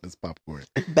 I bought this popcorn.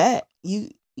 Bet. You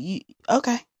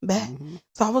okay, bet. Mm-hmm.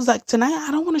 So I was like, tonight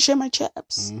I don't want to share my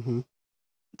chips. Mm-hmm.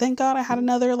 Thank God I had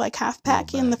another like half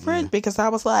pack in the fridge because I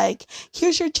was like,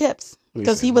 here's your chips.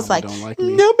 Because he was like,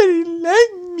 nobody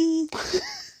like me.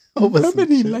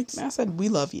 Nobody likes me. I said, we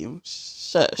love you.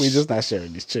 Shush. We just not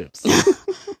sharing these chips.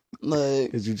 Look.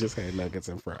 Because you just had nuggets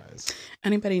and fries.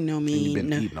 Anybody know me? And you've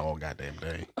been eating all goddamn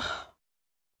day.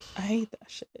 I hate that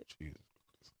shit. Jesus.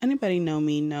 Anybody know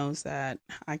me knows that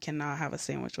I cannot have a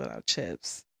sandwich without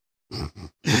chips.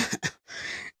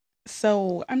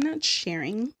 So I'm not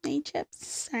sharing my chips.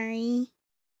 Sorry.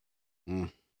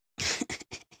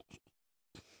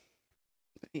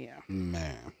 Yeah.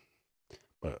 Man.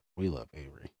 But we love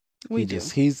Avery. We do.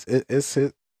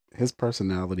 His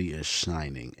personality is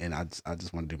shining, and I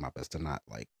just want to do my best to not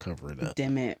like cover it up.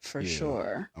 Dim it for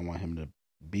sure. I want him to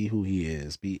be who he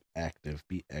is, be active,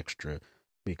 be extra,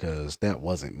 because that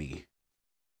wasn't me.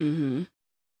 Mm-hmm.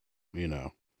 You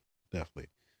know, definitely.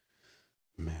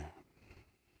 Man,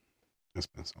 there's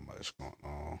been so much going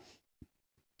on.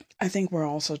 I think we're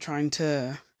also trying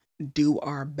to do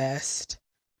our best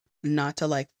not to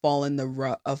like fall in the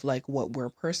rut of like what we're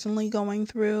personally going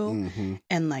through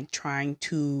and like trying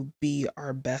to be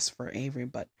our best for Avery.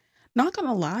 But not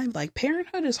gonna lie, like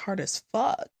parenthood is hard as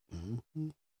fuck.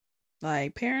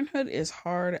 Like parenthood is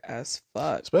hard as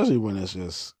fuck, especially when it's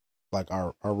just like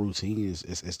our routine is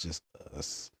just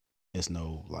us. It's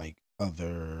no like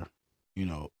other, you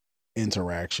know,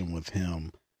 interaction with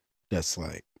him that's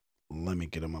like, let me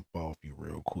get him up off you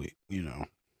real quick, you know.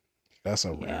 That's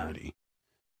a rarity.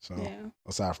 So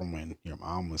aside from when your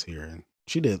mom was here and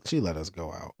she let us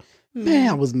go out. Man,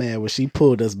 I was mad when she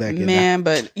pulled us back in. Man,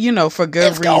 but you know, for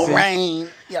good reason. Rain.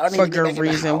 For good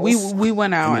reason. We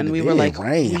went out and we were like,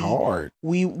 rain hard.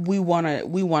 We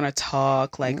wanna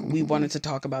talk. Like we wanted to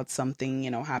talk about something,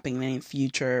 you know, happening in the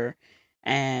future.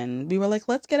 And we were like,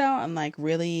 let's get out and like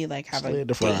really like have a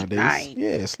date night.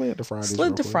 Yeah, slid to Fridays.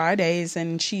 Slid to Fridays,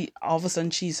 and she all of a sudden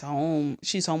she's home.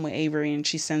 She's home with Avery, and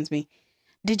she sends me,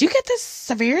 "Did you get this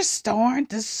severe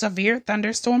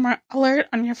thunderstorm alert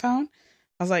on your phone?"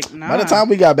 I was like, "No." Nah. By the time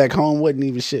we got back home, wasn't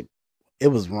even shit. It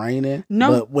was raining.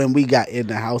 No, but when we got in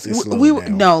the house, it slowed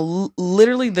down. No,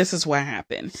 literally, this is what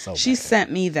happened. So she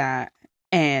sent me that,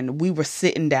 and we were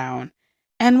sitting down.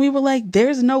 And we were like,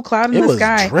 there's no cloud in the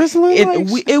sky.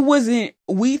 It wasn't,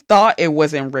 we thought it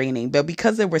wasn't raining, but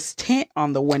because there was tint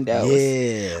on the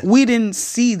windows, we didn't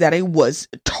see that it was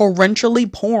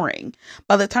torrentially pouring.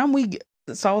 By the time we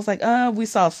So I was like,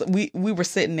 we were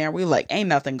sitting there. We were like, ain't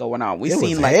nothing going on. We It seen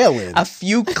was like hailing. a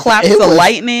few claps It of was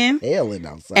lightning, hailing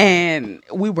outside. and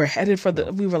we were headed for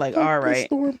the. We were like, Where all did the right.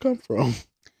 storm come from?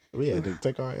 We had to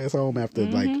take our ass home after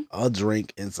like Mhm. a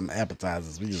drink and some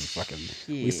appetizers. We just fucking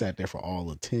we Shit. sat there for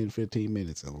all of 10-15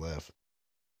 minutes and left.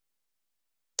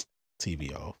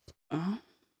 TV off. Uh-huh.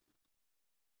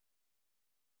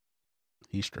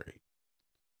 He's straight.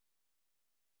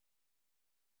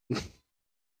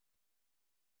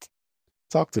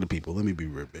 Talk to the people. Let me be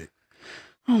real big.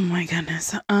 Oh my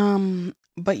goodness.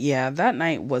 But yeah, that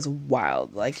night was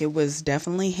wild. Like it was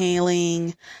definitely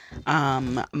hailing.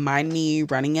 My knee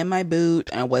running in my boot.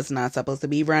 I was not supposed to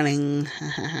be running.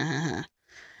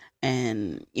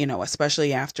 And, you know,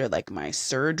 especially after like my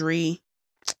surgery,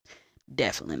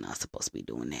 definitely not supposed to be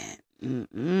doing that.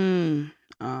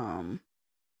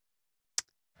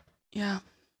 Yeah,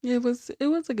 it was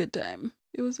a good time.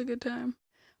 It was a good time.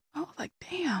 I was like,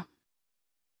 damn.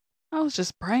 I was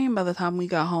just praying by the time we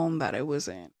got home that it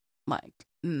wasn't like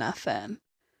nothing.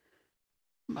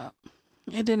 But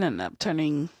it didn't end up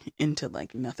turning into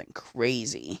like nothing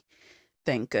crazy.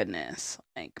 Thank goodness.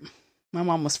 Like my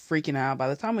mom was freaking out. By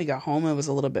the time we got home, it was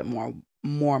a little bit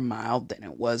more mild than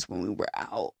it was when we were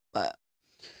out. But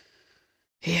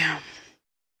yeah.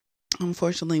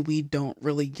 Unfortunately, we don't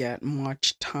really get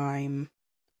much time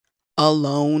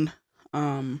alone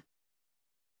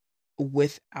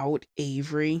without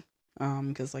Avery.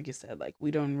 Because like you said, like we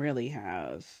don't really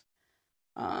have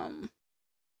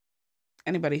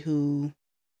anybody who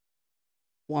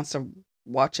wants to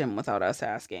watch him without us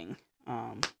asking.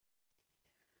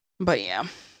 But yeah,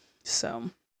 so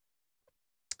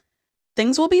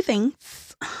things will be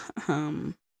things.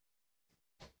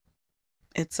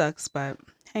 It sucks, but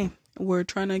hey, we're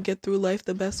trying to get through life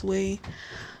the best way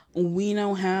we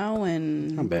know how,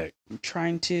 and I'm back.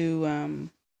 trying to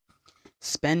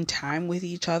spend time with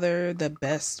each other the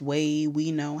best way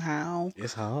we know how.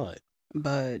 It's hard.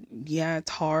 But yeah, it's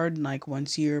hard. Like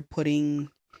once you're putting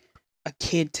a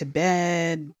kid to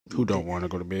bed, Who don't want to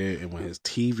go to bed, and when his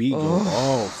TV goes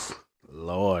off,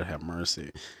 Lord have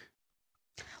mercy.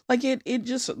 like it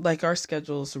just like our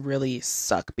schedules really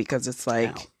suck because it's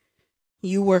like Ow.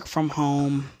 you work from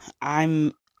home.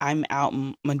 I'm out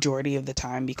majority of the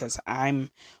time because I'm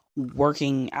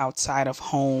working outside of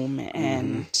home,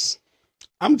 and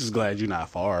I'm just glad you're not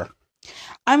far.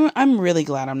 I'm really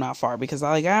glad I'm not far because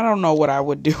I don't know what I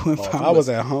would do if I was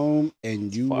at home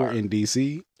and you far. were in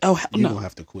DC. Oh hell You no! don't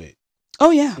have to quit.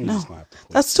 Oh yeah, You no, just gonna have to quit.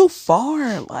 that's too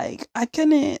far. Like I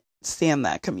couldn't stand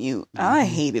that commute. I Mhm.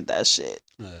 hated that shit.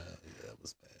 Yeah, it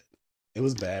was bad. It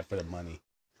was bad for the money.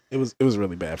 It was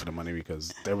really bad for the money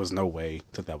because there was no way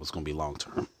that was going to be long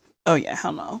term. Oh yeah,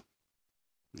 hell no.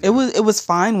 Yeah. It was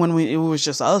fine when it was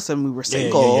just us and we were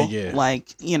single. Yeah.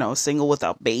 Like, you know, single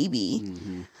without baby.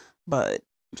 Mhm. But,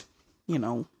 you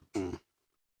know,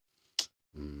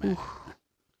 Man,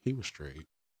 he was straight.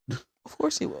 of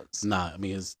course he was. Nah, I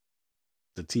mean,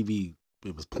 the TV,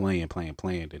 it was playing,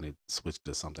 and it switched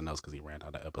to something else because he ran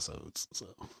out of episodes. So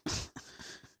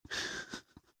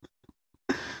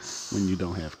when you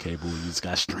don't have cable, you just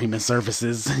got streaming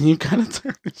services, and you kind of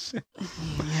turn the shit.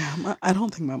 Yeah, I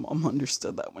don't think my mom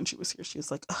understood that when she was here. She was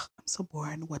like, "Ugh, I'm so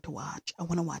bored. What to watch? I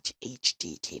want to watch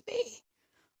HGTV."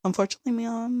 Unfortunately,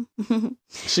 Mom,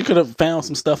 She could have found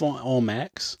some stuff on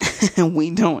Max.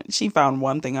 we don't. She found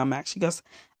one thing on Max. She goes,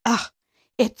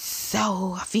 it's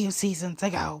so a few seasons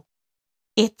ago.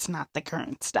 It's not the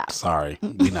current stuff. Sorry,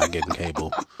 we not getting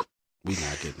cable. We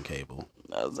not getting cable.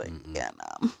 I was like,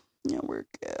 Mm-mm. yeah, we're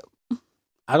good.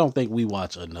 I don't think we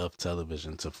watch enough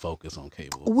television to focus on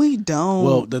cable. We don't.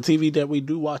 Well, the TV that we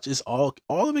do watch is all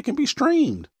of it can be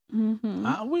streamed.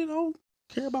 Mm-hmm. We don't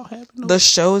care about having the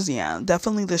shows. Yeah,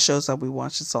 definitely the shows that we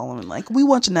watch. It's all in like we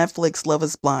watch Netflix, Love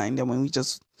Is Blind, and when we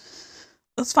just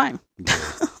that's fine. Yeah.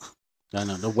 I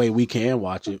know the way we can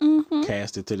watch it, Mm-hmm.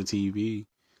 cast it to the TV.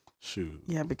 Shoot.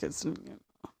 Yeah, because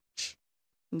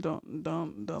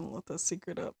don't let that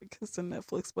secret up because the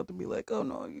Netflix about to be like, oh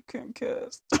no, you can't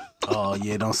cast. Oh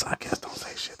yeah, I guess don't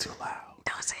say shit too loud.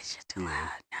 Don't say shit too loud.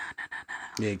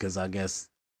 No. Yeah, because I guess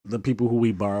the people who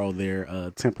we borrow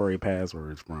their temporary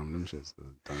passwords from, them shit's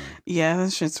done. Yeah,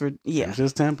 that's just yeah. It's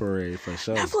just temporary for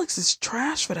sure. Netflix is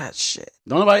trash for that shit.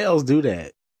 Don't nobody else do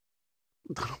that.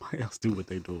 Don't nobody else do what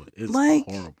they do. It's like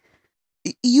horrible.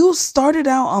 You started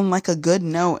out on like a good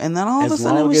note, and then all of a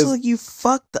sudden it was just like you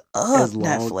fucked up. As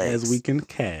long Netflix. as we can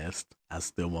cast, I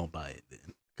still won't buy it then.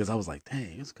 Because I was like,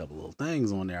 dang, there's a couple little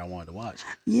things on there I wanted to watch.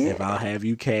 Yeah. If I'll have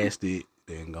you cast it,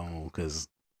 then go on. Because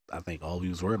I think all we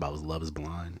was worried about was Love Is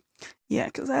Blind. Yeah,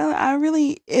 because I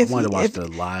really I wanted to watch the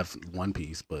live One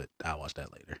Piece, but I'll watch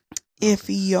that later. If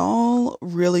y'all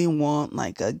really want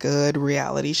like a good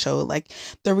reality show, like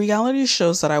the reality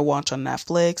shows that I watch on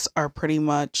Netflix are pretty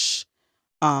much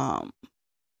I'm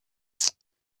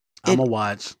gonna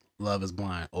watch Love is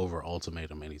Blind over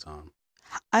Ultimatum anytime.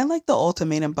 I like the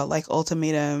Ultimatum, but like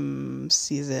Ultimatum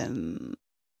season.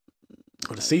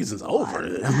 Well, the season's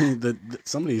over. I mean,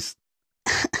 some of these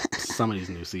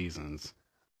new seasons.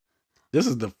 This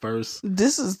is the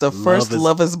first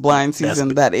Love is Blind season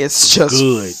that is just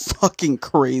good, fucking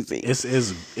crazy.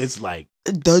 It's like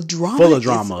the drama, full of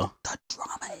drama. The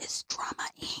drama is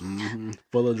drama-ing. Mm-hmm.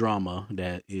 Full of drama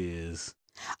that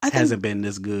hasn't been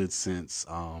this good since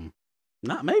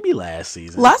not maybe last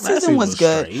season. Last season was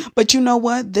good, straight. But you know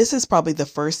what? This is probably the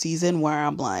first season where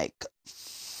I'm like,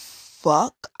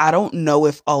 fuck, I don't know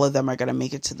if all of them are gonna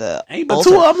make it to the. Ain't but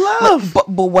two of them left.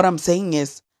 But what I'm saying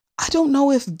is, I don't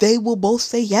know if they will both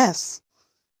say yes.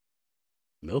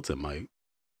 Milton might.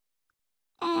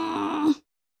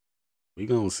 We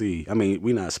gonna see. I mean,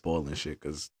 we not spoiling shit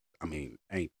because I mean,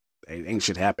 ain't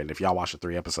shit happened. If y'all watched the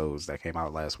 3 episodes that came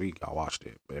out last week, y'all watched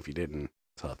it. But if you didn't,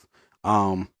 tough.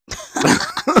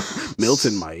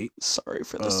 Milton might. Sorry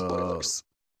for the spoilers.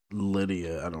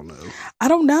 Lydia, I don't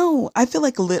know. I feel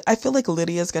like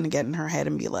Lydia's gonna get in her head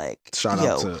and be like, shout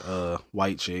out to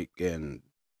white chick and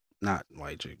not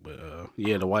white chick, but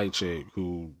the white chick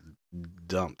who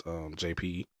dumped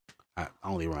JP. I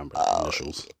only remember the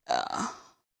initials. Yeah.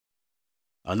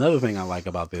 Another thing I like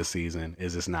about this season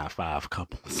is it's not 5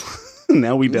 couples.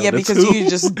 Now we down to 2. Yeah, because you're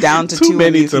just down to 2. Too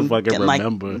many to fucking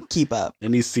remember. Like, keep up.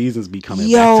 And these seasons be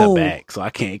coming back to back, so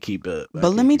I can't keep up. But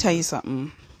let me tell you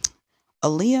something.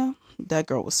 Aaliyah, that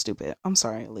girl was stupid. I'm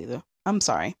sorry, Aaliyah. I'm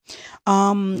sorry.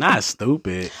 Not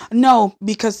stupid. No,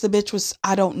 because the bitch was,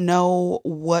 I don't know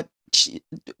what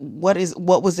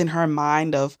was in her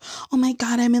mind of, oh my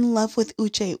god, I'm in love with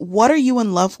Uche. What are you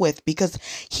in love with? Because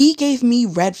he gave me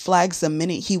red flags the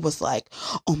minute he was like,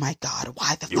 oh my god,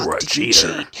 why the fuck did you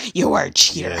cheat? You were a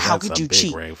cheater. How could you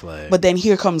cheat? But then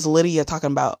here comes Lydia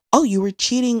talking about, oh, you were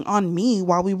cheating on me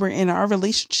while we were in our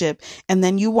relationship, and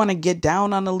then you want to get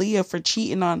down on Aaliyah for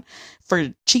cheating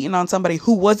on somebody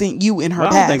who wasn't you in her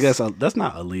past. I don't think that's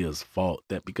not Aaliyah's fault.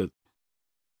 That because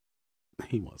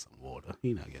he wasn't water.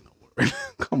 He not getting no water.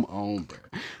 Come on,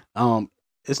 bro.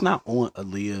 It's not on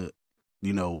Aaliyah,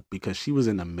 because she was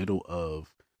in the middle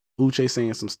of Uche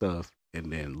saying some stuff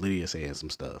and then Lydia saying some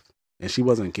stuff, and she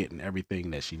wasn't getting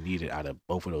everything that she needed out of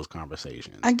both of those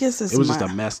conversations. I guess it was just a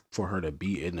mess for her to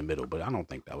be in the middle, but I don't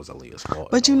think that was Aaliyah's fault.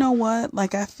 But you know what?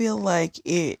 Like, I feel like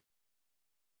it.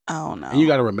 I don't know. And you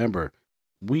got to remember,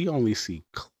 we only see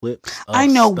clips of I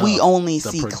know stuff. we only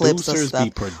see clips of stuff.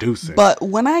 Be producing. But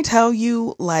when I tell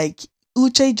you, like,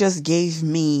 Uche just gave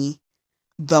me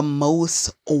the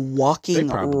most walking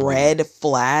red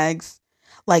flags.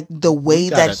 Like, the way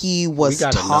that he was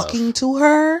talking to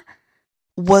her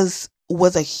was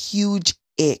a huge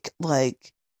ick.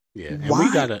 Like, yeah, and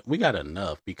why? we got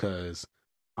enough because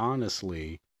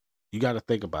honestly, you got to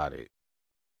think about it.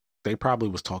 They probably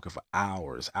was talking for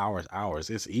hours.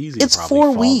 It's easy. It's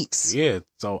 4 weeks. Yeah,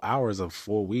 so hours of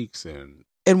 4 weeks and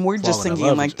we're just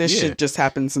thinking like this shit just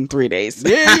happens in 3 days.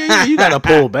 Yeah. You gotta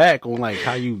pull back on like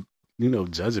how you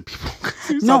judging people.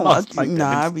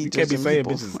 I be judging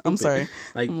people. I'm sorry.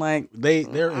 Like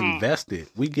they're invested.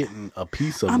 We getting a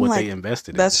piece of what they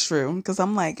invested in. That's true. Because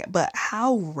I'm like, but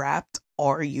how wrapped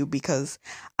are you? Because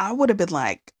I would have been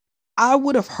like, I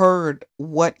would have heard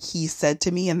what he said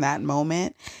to me in that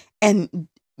moment, and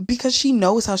because she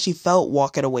knows how she felt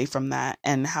walking away from that,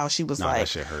 and how she was like, that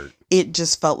shit hurt. It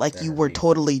just felt like that you were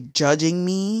totally judging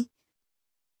me.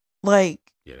 Like,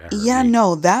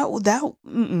 that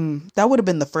would have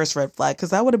been the first red flag,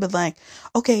 because I would have been like,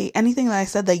 okay, anything that I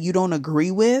said that you don't agree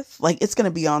with, like, it's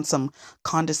gonna be on some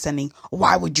condescending,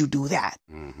 why would you do that?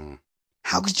 Mm-hmm.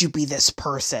 How could you be this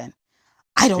person?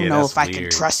 I don't know if I can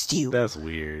trust you. That's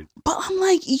weird. But I'm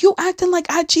like, you acting like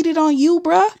I cheated on you,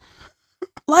 bruh.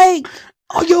 Like,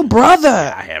 or your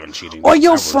brother. I haven't cheated. Or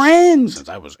your friend. Since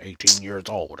I was 18 years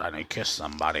old, I didn't kiss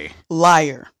somebody.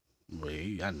 Liar.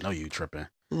 Wait, I know you tripping.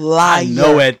 Liar. I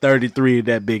know at 33 at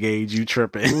that big age you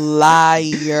tripping.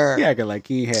 Liar. He acting like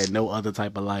he had no other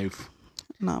type of life.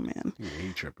 Nah, man. Yeah,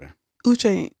 he tripping.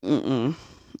 Uche,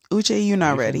 Uche, you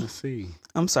not ready. See.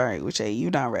 I'm sorry, Uche, you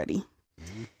not ready.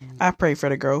 Mm-hmm. I pray for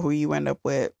the girl who you end up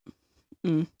with.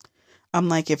 I'm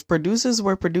like, if producers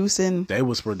were producing, they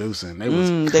was producing. They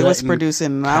was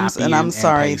producing, and I'm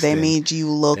sorry, they made you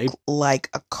look like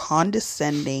a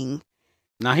condescending.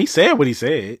 Now he said what he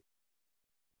said.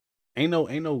 Ain't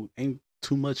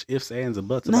too much ifs, ands, and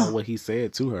buts about what he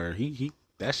said to her. He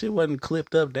that shit wasn't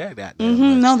clipped up that much.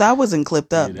 No, that wasn't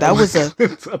clipped up. Yeah, that was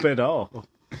clipped up at all.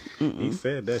 He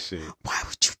said that shit. Why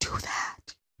would you do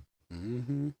that?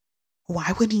 Mm-hmm.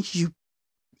 Why wouldn't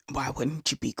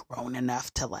you be grown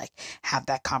enough to like have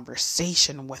that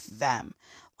conversation with them?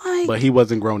 Like, but he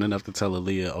wasn't grown enough to tell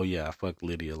Aaliyah, oh yeah, I fucked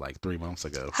Lydia like 3 months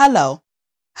ago. Hello.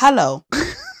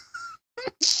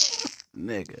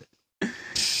 Nigga.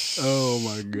 Oh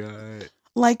my God.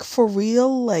 Like, for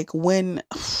real, like, when...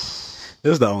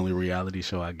 This is the only reality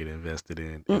show I get invested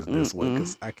in is this one,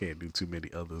 because I can't do too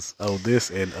many others. Oh,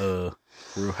 this and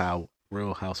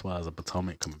Real Housewives of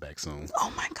Potomac coming back soon.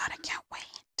 Oh my God, I can't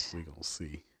wait. We gonna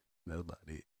see. That's about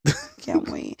it. Can't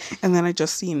wait. And then I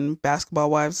just seen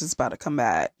Basketball Wives is about to come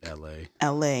back.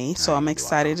 LA. So I'm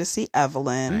excited to see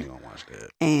Evelyn. I ain't gonna watch that.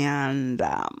 And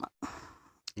I'm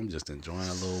just enjoying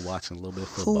watching a little bit of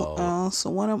football. Who else?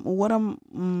 What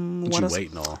you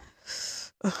waiting on?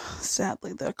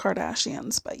 Sadly, the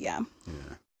Kardashians, but yeah.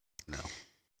 Yeah. No.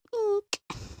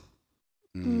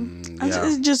 Yeah.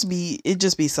 It'd just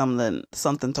be something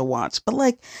to watch. But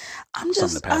like, something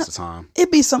to pass the time.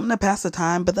 It'd be something to pass the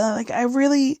time. But then, like,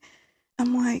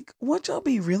 I'm like, what y'all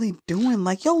be really doing?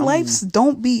 Like, your lives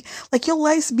be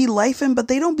lifing, but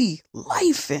they don't be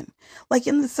lifing. Like,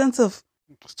 in the sense of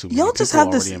y'all just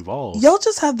have this involved. Y'all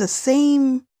just have the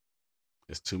same.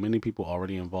 There's too many people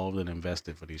already involved and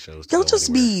invested for these shows. Y'all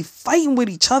just be fighting with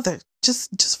each other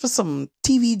just for some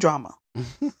TV drama.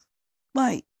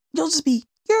 Like, you'll just be,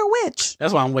 you're a witch.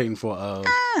 That's why I'm waiting for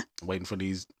waiting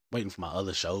for my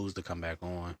other shows to come back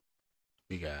on.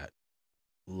 We got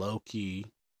Loki.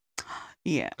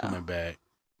 Yeah. Coming back,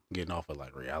 getting off of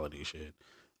like reality shit.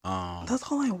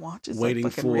 That's all I watch is waiting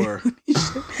like for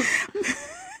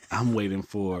I'm waiting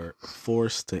for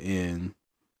Force to end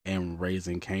and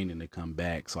Raising Kanan to come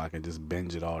back so I can just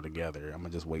binge it all together. I'm gonna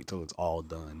just wait till it's all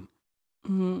done.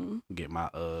 Get my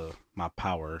my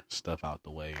power stuff out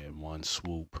the way in one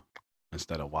swoop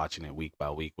instead of watching it week by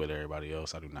week with everybody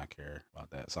else. I do not care about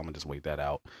that, so I'm gonna just wait that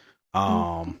out.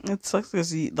 It sucks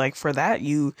because like for that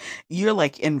you're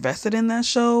like invested in that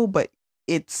show, but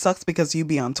it sucks because you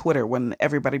be on Twitter when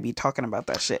everybody be talking about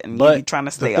that shit and you be trying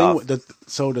to stay off.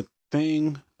 So the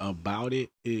thing about it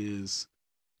is,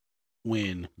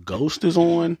 when Ghost is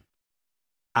on,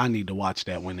 I need to watch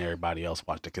that when everybody else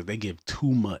watch it because they give too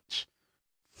much.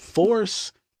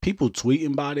 Force, people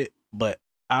tweeting about it, but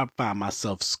I find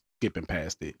myself skipping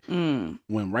past it.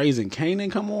 When Raising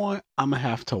Kanan come on, I'm gonna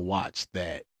have to watch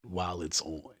that while it's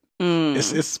on.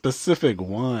 It's specific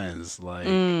ones, like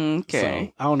okay.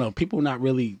 So I don't know. People not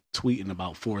really tweeting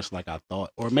about Force like I thought,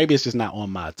 or maybe it's just not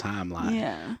on my timeline.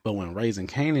 Yeah. But when Raising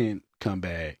Kanan come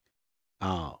back,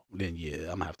 then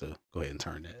yeah, I'm gonna have to go ahead and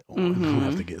turn that on. I'm gonna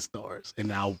have to get stars,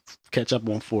 and I'll catch up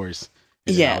on Force.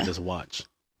 And then I'll just watch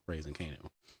Raising Kanan.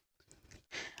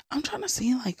 I'm trying to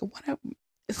see like what I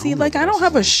don't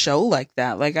have a show like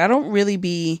that. Like I don't really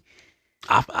be.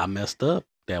 I messed up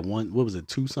that one. What was it?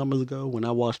 2 summers ago when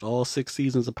I watched all 6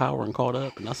 seasons of Power and caught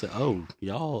up, and I said, "Oh,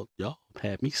 y'all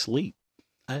had me sleep.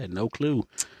 I had no clue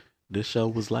this show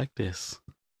was like this.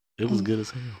 It was good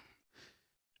as hell."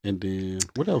 And then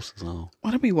what else is on?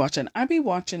 What I be watching?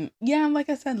 Yeah, like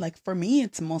I said, like for me,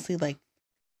 it's mostly like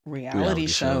reality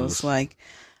shows. Like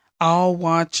I'll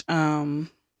watch.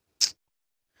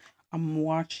 I'm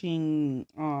watching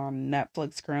on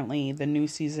Netflix currently the new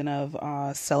season of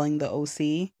Selling the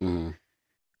OC.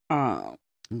 I'm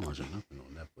watching nothing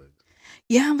on Netflix.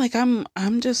 Yeah, like I'm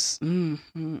just.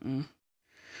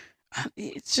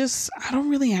 It's just I don't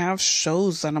really have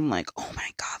shows that I'm like, oh my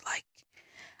God, like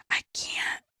I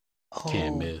can't.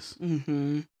 Can't miss.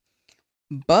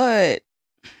 But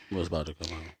what's about to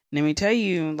come out? Let me tell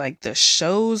you, like some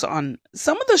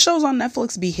of the shows on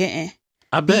Netflix be hitting.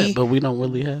 I bet, but we don't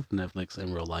really have Netflix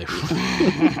in real life,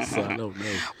 so I don't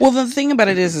know. Well, the thing about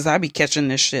it is I be catching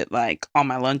this shit like on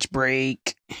my lunch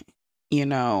break, you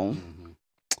know.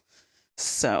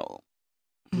 So,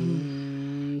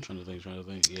 trying to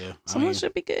think. Yeah, some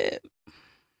should be good.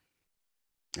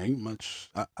 Ain't much.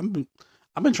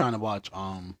 I've been trying to watch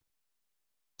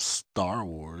Star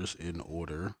Wars in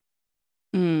order.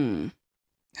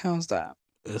 How's that?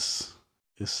 It's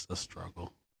a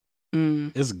struggle.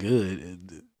 It's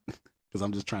good because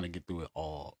I'm just trying to get through it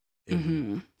all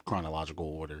in chronological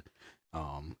order.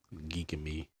 Geeking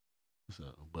me, so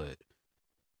but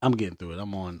I'm getting through it.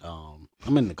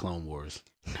 I'm in the Clone Wars.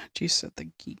 You said the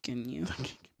geeking you.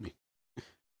 Me.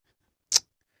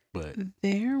 But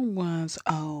there was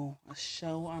a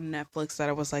show on Netflix that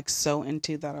I was like so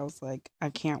into that I was like I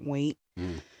can't wait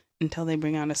until they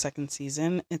bring out a second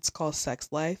season. It's called Sex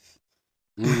Life.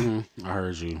 I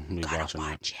heard you be watching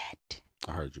it.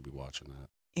 I heard you be watching that.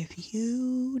 If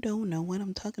you don't know what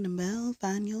I'm talking about,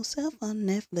 find yourself on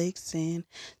Netflix and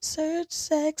search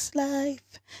Sex Life.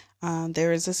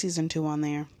 There is a season 2 on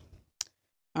there.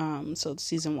 So it's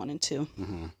season 1 and 2.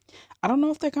 Mm-hmm. I don't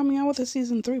know if they're coming out with a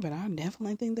season 3, but I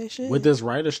definitely think they should. With this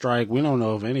writer strike, we don't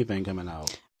know of anything coming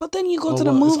out. But then you go to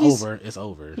the movies. It's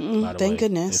over. By the thank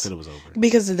goodness. They said it was over.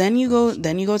 Because then you go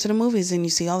to the movies and you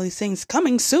see all these things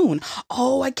coming soon.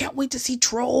 Oh, I can't wait to see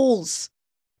Trolls.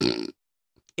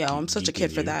 Yeah, I'm such a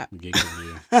kid for that.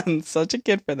 I'm such a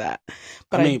kid for that.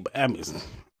 But I mean,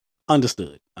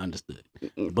 understood.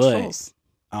 But Trolls.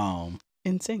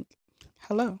 In sync.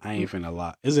 Hello. I ain't finna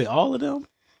lie. Is it all of them?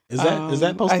 Is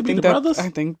that supposed to be the brothers? I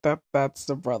think that's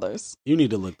the brothers. You need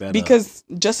to look that up. Because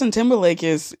Justin Timberlake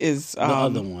is the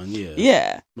other one, yeah.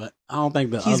 Yeah. But I don't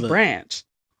think he's Branch.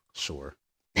 Sure.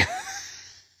 I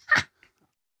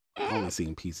only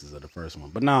seen pieces of the first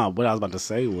one. But nah, what I was about to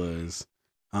say was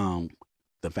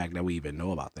the fact that we even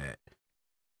know about that.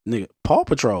 Nigga, Paw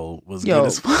Patrol was good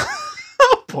as fuck.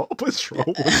 Paw Patrol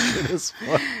was good as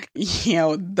fuck.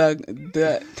 Yo,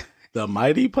 the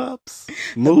Mighty Pups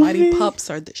movie? The Mighty Pups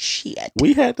are the shit.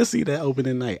 We had to see that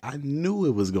opening night. I knew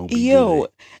it was going to be good.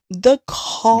 The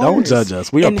cars. Don't judge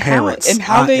us. We are parents.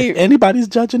 If anybody's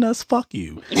judging us, fuck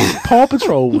you. Paw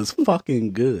Patrol was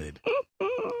fucking good.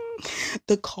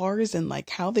 The cars and like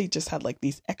how they just had like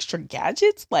these extra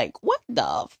gadgets. Like, what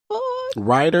the fuck?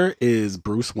 Ryder is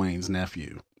Bruce Wayne's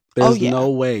nephew. There's no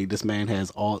way this man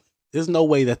has all... There's no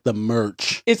way that the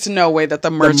merch... It's no way that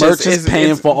the merch is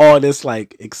paying for all this,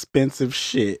 like, expensive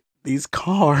shit. These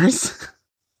cars...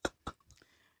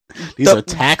 These are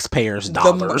taxpayers'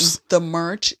 dollars. The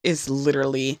merch is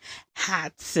literally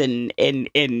hats and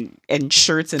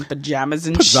shirts and pajamas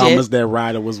and shit. Pajamas that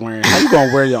Ryder was wearing. How you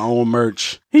gonna wear your own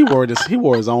merch? He wore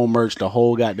his own merch the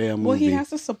whole goddamn movie. Well, he has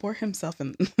to support himself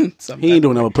in some. He ain't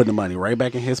doing nothing but putting the money right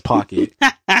back in his pocket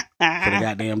for the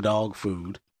goddamn dog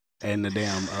food. And the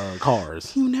damn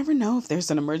cars. You never know if there's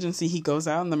an emergency. He goes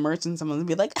out in the merch and someone will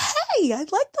be like, "Hey, I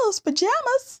like those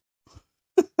pajamas."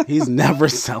 He's never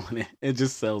selling it. It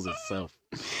just sells itself.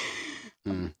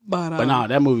 But nah,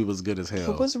 that movie was good as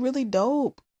hell. It was really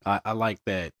dope. I like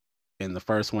that in the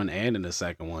first one and in the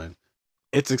second one.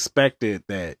 It's expected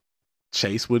that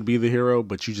Chase would be the hero,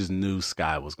 but you just knew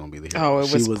Sky was going to be the hero. Oh,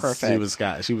 it was perfect. She was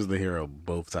Sky. She was the hero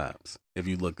both times. If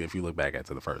you look back at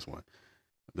the first one,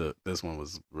 this one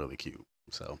was really cute.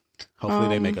 So hopefully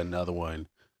they make another one.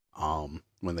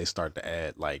 When they start to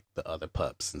add like the other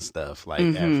pups and stuff, like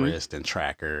Everest and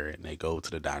Tracker, and they go to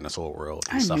the dinosaur world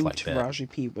and stuff like that. Taraji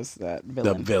P was that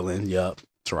villain. The villain, yep.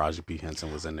 Taraji P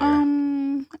Henson was in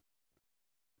there.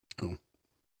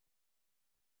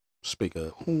 Speak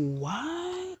up.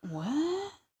 What?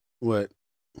 What?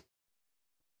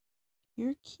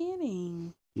 You're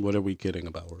kidding. What are we kidding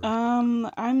about?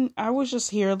 I was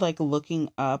just here like looking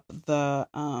up the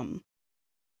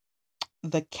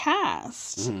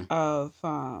cast of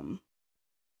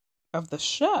the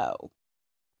show.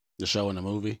 The show and the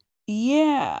movie?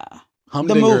 Yeah.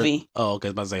 Humdinger, the movie. Oh, okay.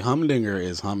 I was about to say Humdinger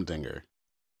is Humdinger.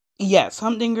 Yes,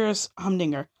 Humdinger is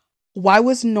Humdinger. Why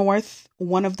was North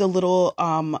one of the little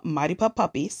Mighty Pup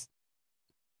puppies?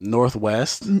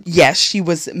 Northwest? Yes, she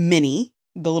was Minnie,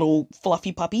 the little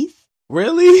fluffy puppies.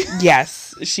 Really?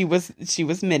 Yes, she was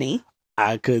Minnie.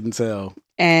 I couldn't tell.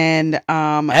 And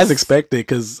as expected,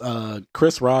 because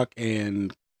Chris Rock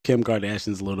and Kim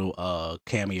Kardashian's little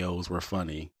cameos were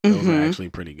funny. Those are actually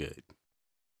pretty good.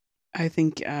 I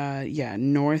think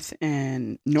North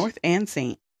and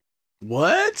Saint.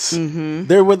 What?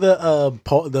 There were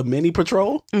the mini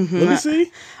patrol. Let me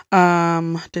see.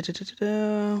 One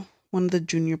of the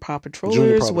Junior Paw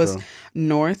Patrollers was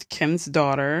North, Kim's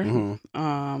daughter.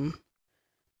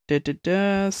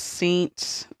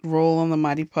 Saint role on the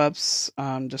Mighty Pups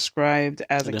described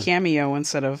as a cameo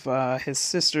instead of his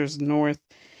sister's North.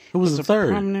 Who was the third?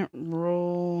 Prominent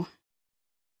role.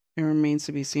 It remains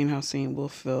to be seen how Saint will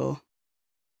fill.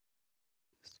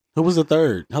 Who was the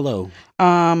third? Hello.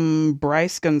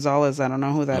 Bryce Gonzalez. I don't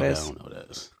know who that is. I don't know who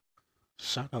that is.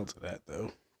 Shout out to that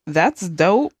though. That's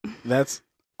dope. That's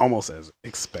almost as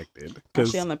expected.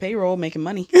 She on the payroll making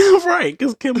money. Right,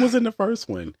 because Kim was in the first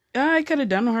one. I could have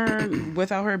done her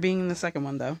without her being in the second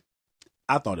one though.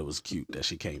 I thought it was cute that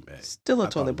she came back. Still a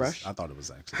toilet brush. I thought it was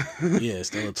actually... Yeah,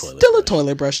 still a toilet brush. A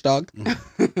toilet brush, dog.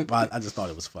 But I just thought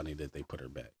it was funny that they put her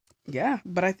back. Yeah,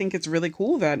 but I think it's really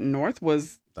cool that North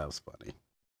was... That was funny.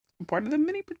 Part of the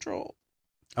mini patrol.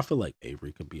 I feel like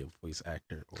Avery could be a voice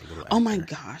actor or a little actor. Oh my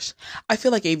gosh. I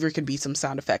feel like Avery could be some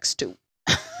sound effects too.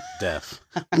 Deaf.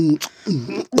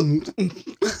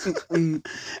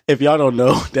 If y'all don't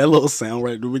know, that little sound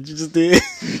right there, what you just did,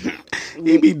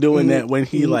 He be doing that when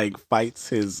he like fights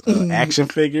his action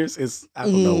figures. It's I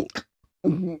don't know.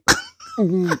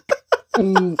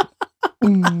 I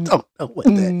don't know what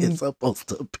that is supposed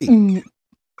to be.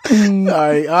 All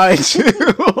right.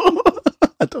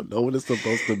 I don't know what it's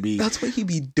supposed to be. That's what he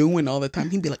be doing all the time.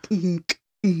 He'd be like,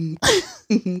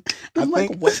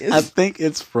 I think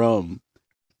it's from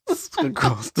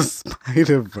Across the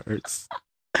Spider-Verse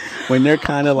when they're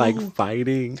kind of like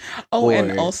fighting.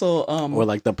 And also, or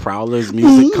like the Prowlers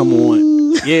music come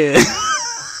on. Yeah.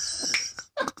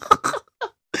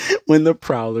 When the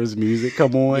Prowlers music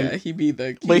come on. Yeah, he be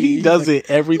the key. But he does it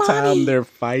every time they're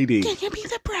fighting. Can you be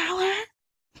the Prowler?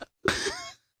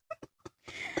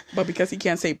 But because he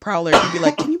can't say Prowler, he'd be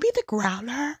like, can you be the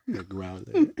Growler? The Growler.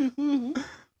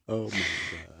 Oh my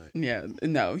god. Yeah,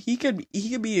 no, he could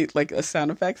be like a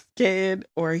sound effects kid,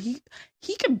 or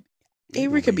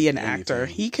Avery could be an actor.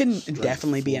 He can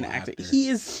definitely be an actor. He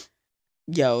is,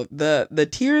 the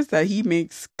tears that he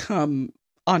makes come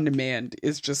on demand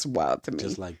is just wild to me.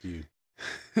 Just like you.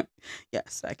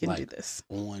 Yes, I can do this.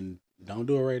 Don't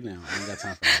do it right now. I ain't got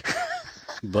time for that.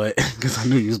 But because I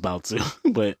knew you was about to.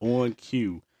 But on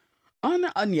cue.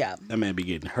 Yeah. That man be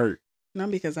getting hurt. No,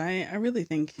 because I really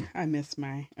think I miss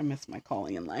my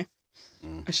calling in life.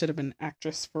 I should have been an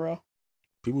actress for real.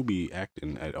 People be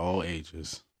acting at all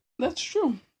ages. That's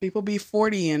true. People be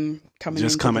 40 and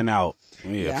coming out.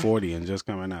 Yeah, 40 and just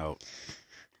coming out.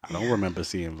 I don't remember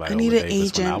seeing Viola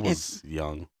Davis when I was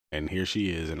young, and here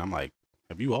she is, and I'm like,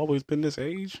 have you always been this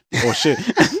age? Oh shit!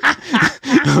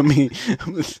 I mean,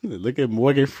 look at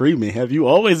Morgan Freeman. Have you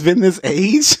always been this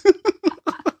age?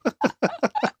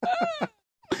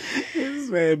 This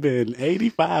man been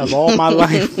 85 all my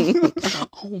life.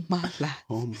 All my life.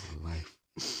 All my life.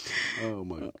 Oh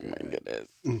my goodness.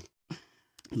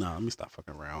 Nah, let me stop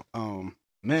fucking around.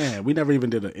 Man, we never even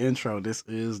did an intro. This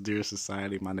is Dear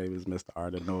Society. My name is Mr.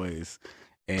 Art of Noise,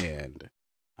 and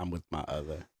I'm with my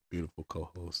other beautiful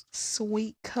co-host,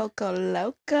 Sweet Coco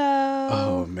Loco.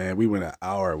 Oh man, we went an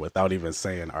hour without even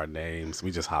saying our names.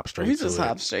 We just hopped straight to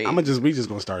it. We just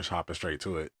gonna start hopping straight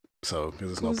to it. So, because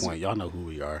there's no point. Y'all know who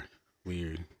we are.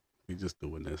 We just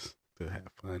doing this to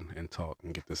have fun and talk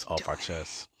and get this off our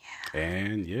chest. Yeah.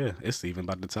 And yeah, it's even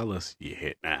about to tell us you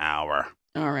hit an hour.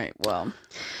 All right. Well,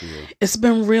 It's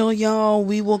been real, y'all.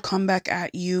 We will come back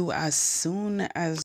at you as soon as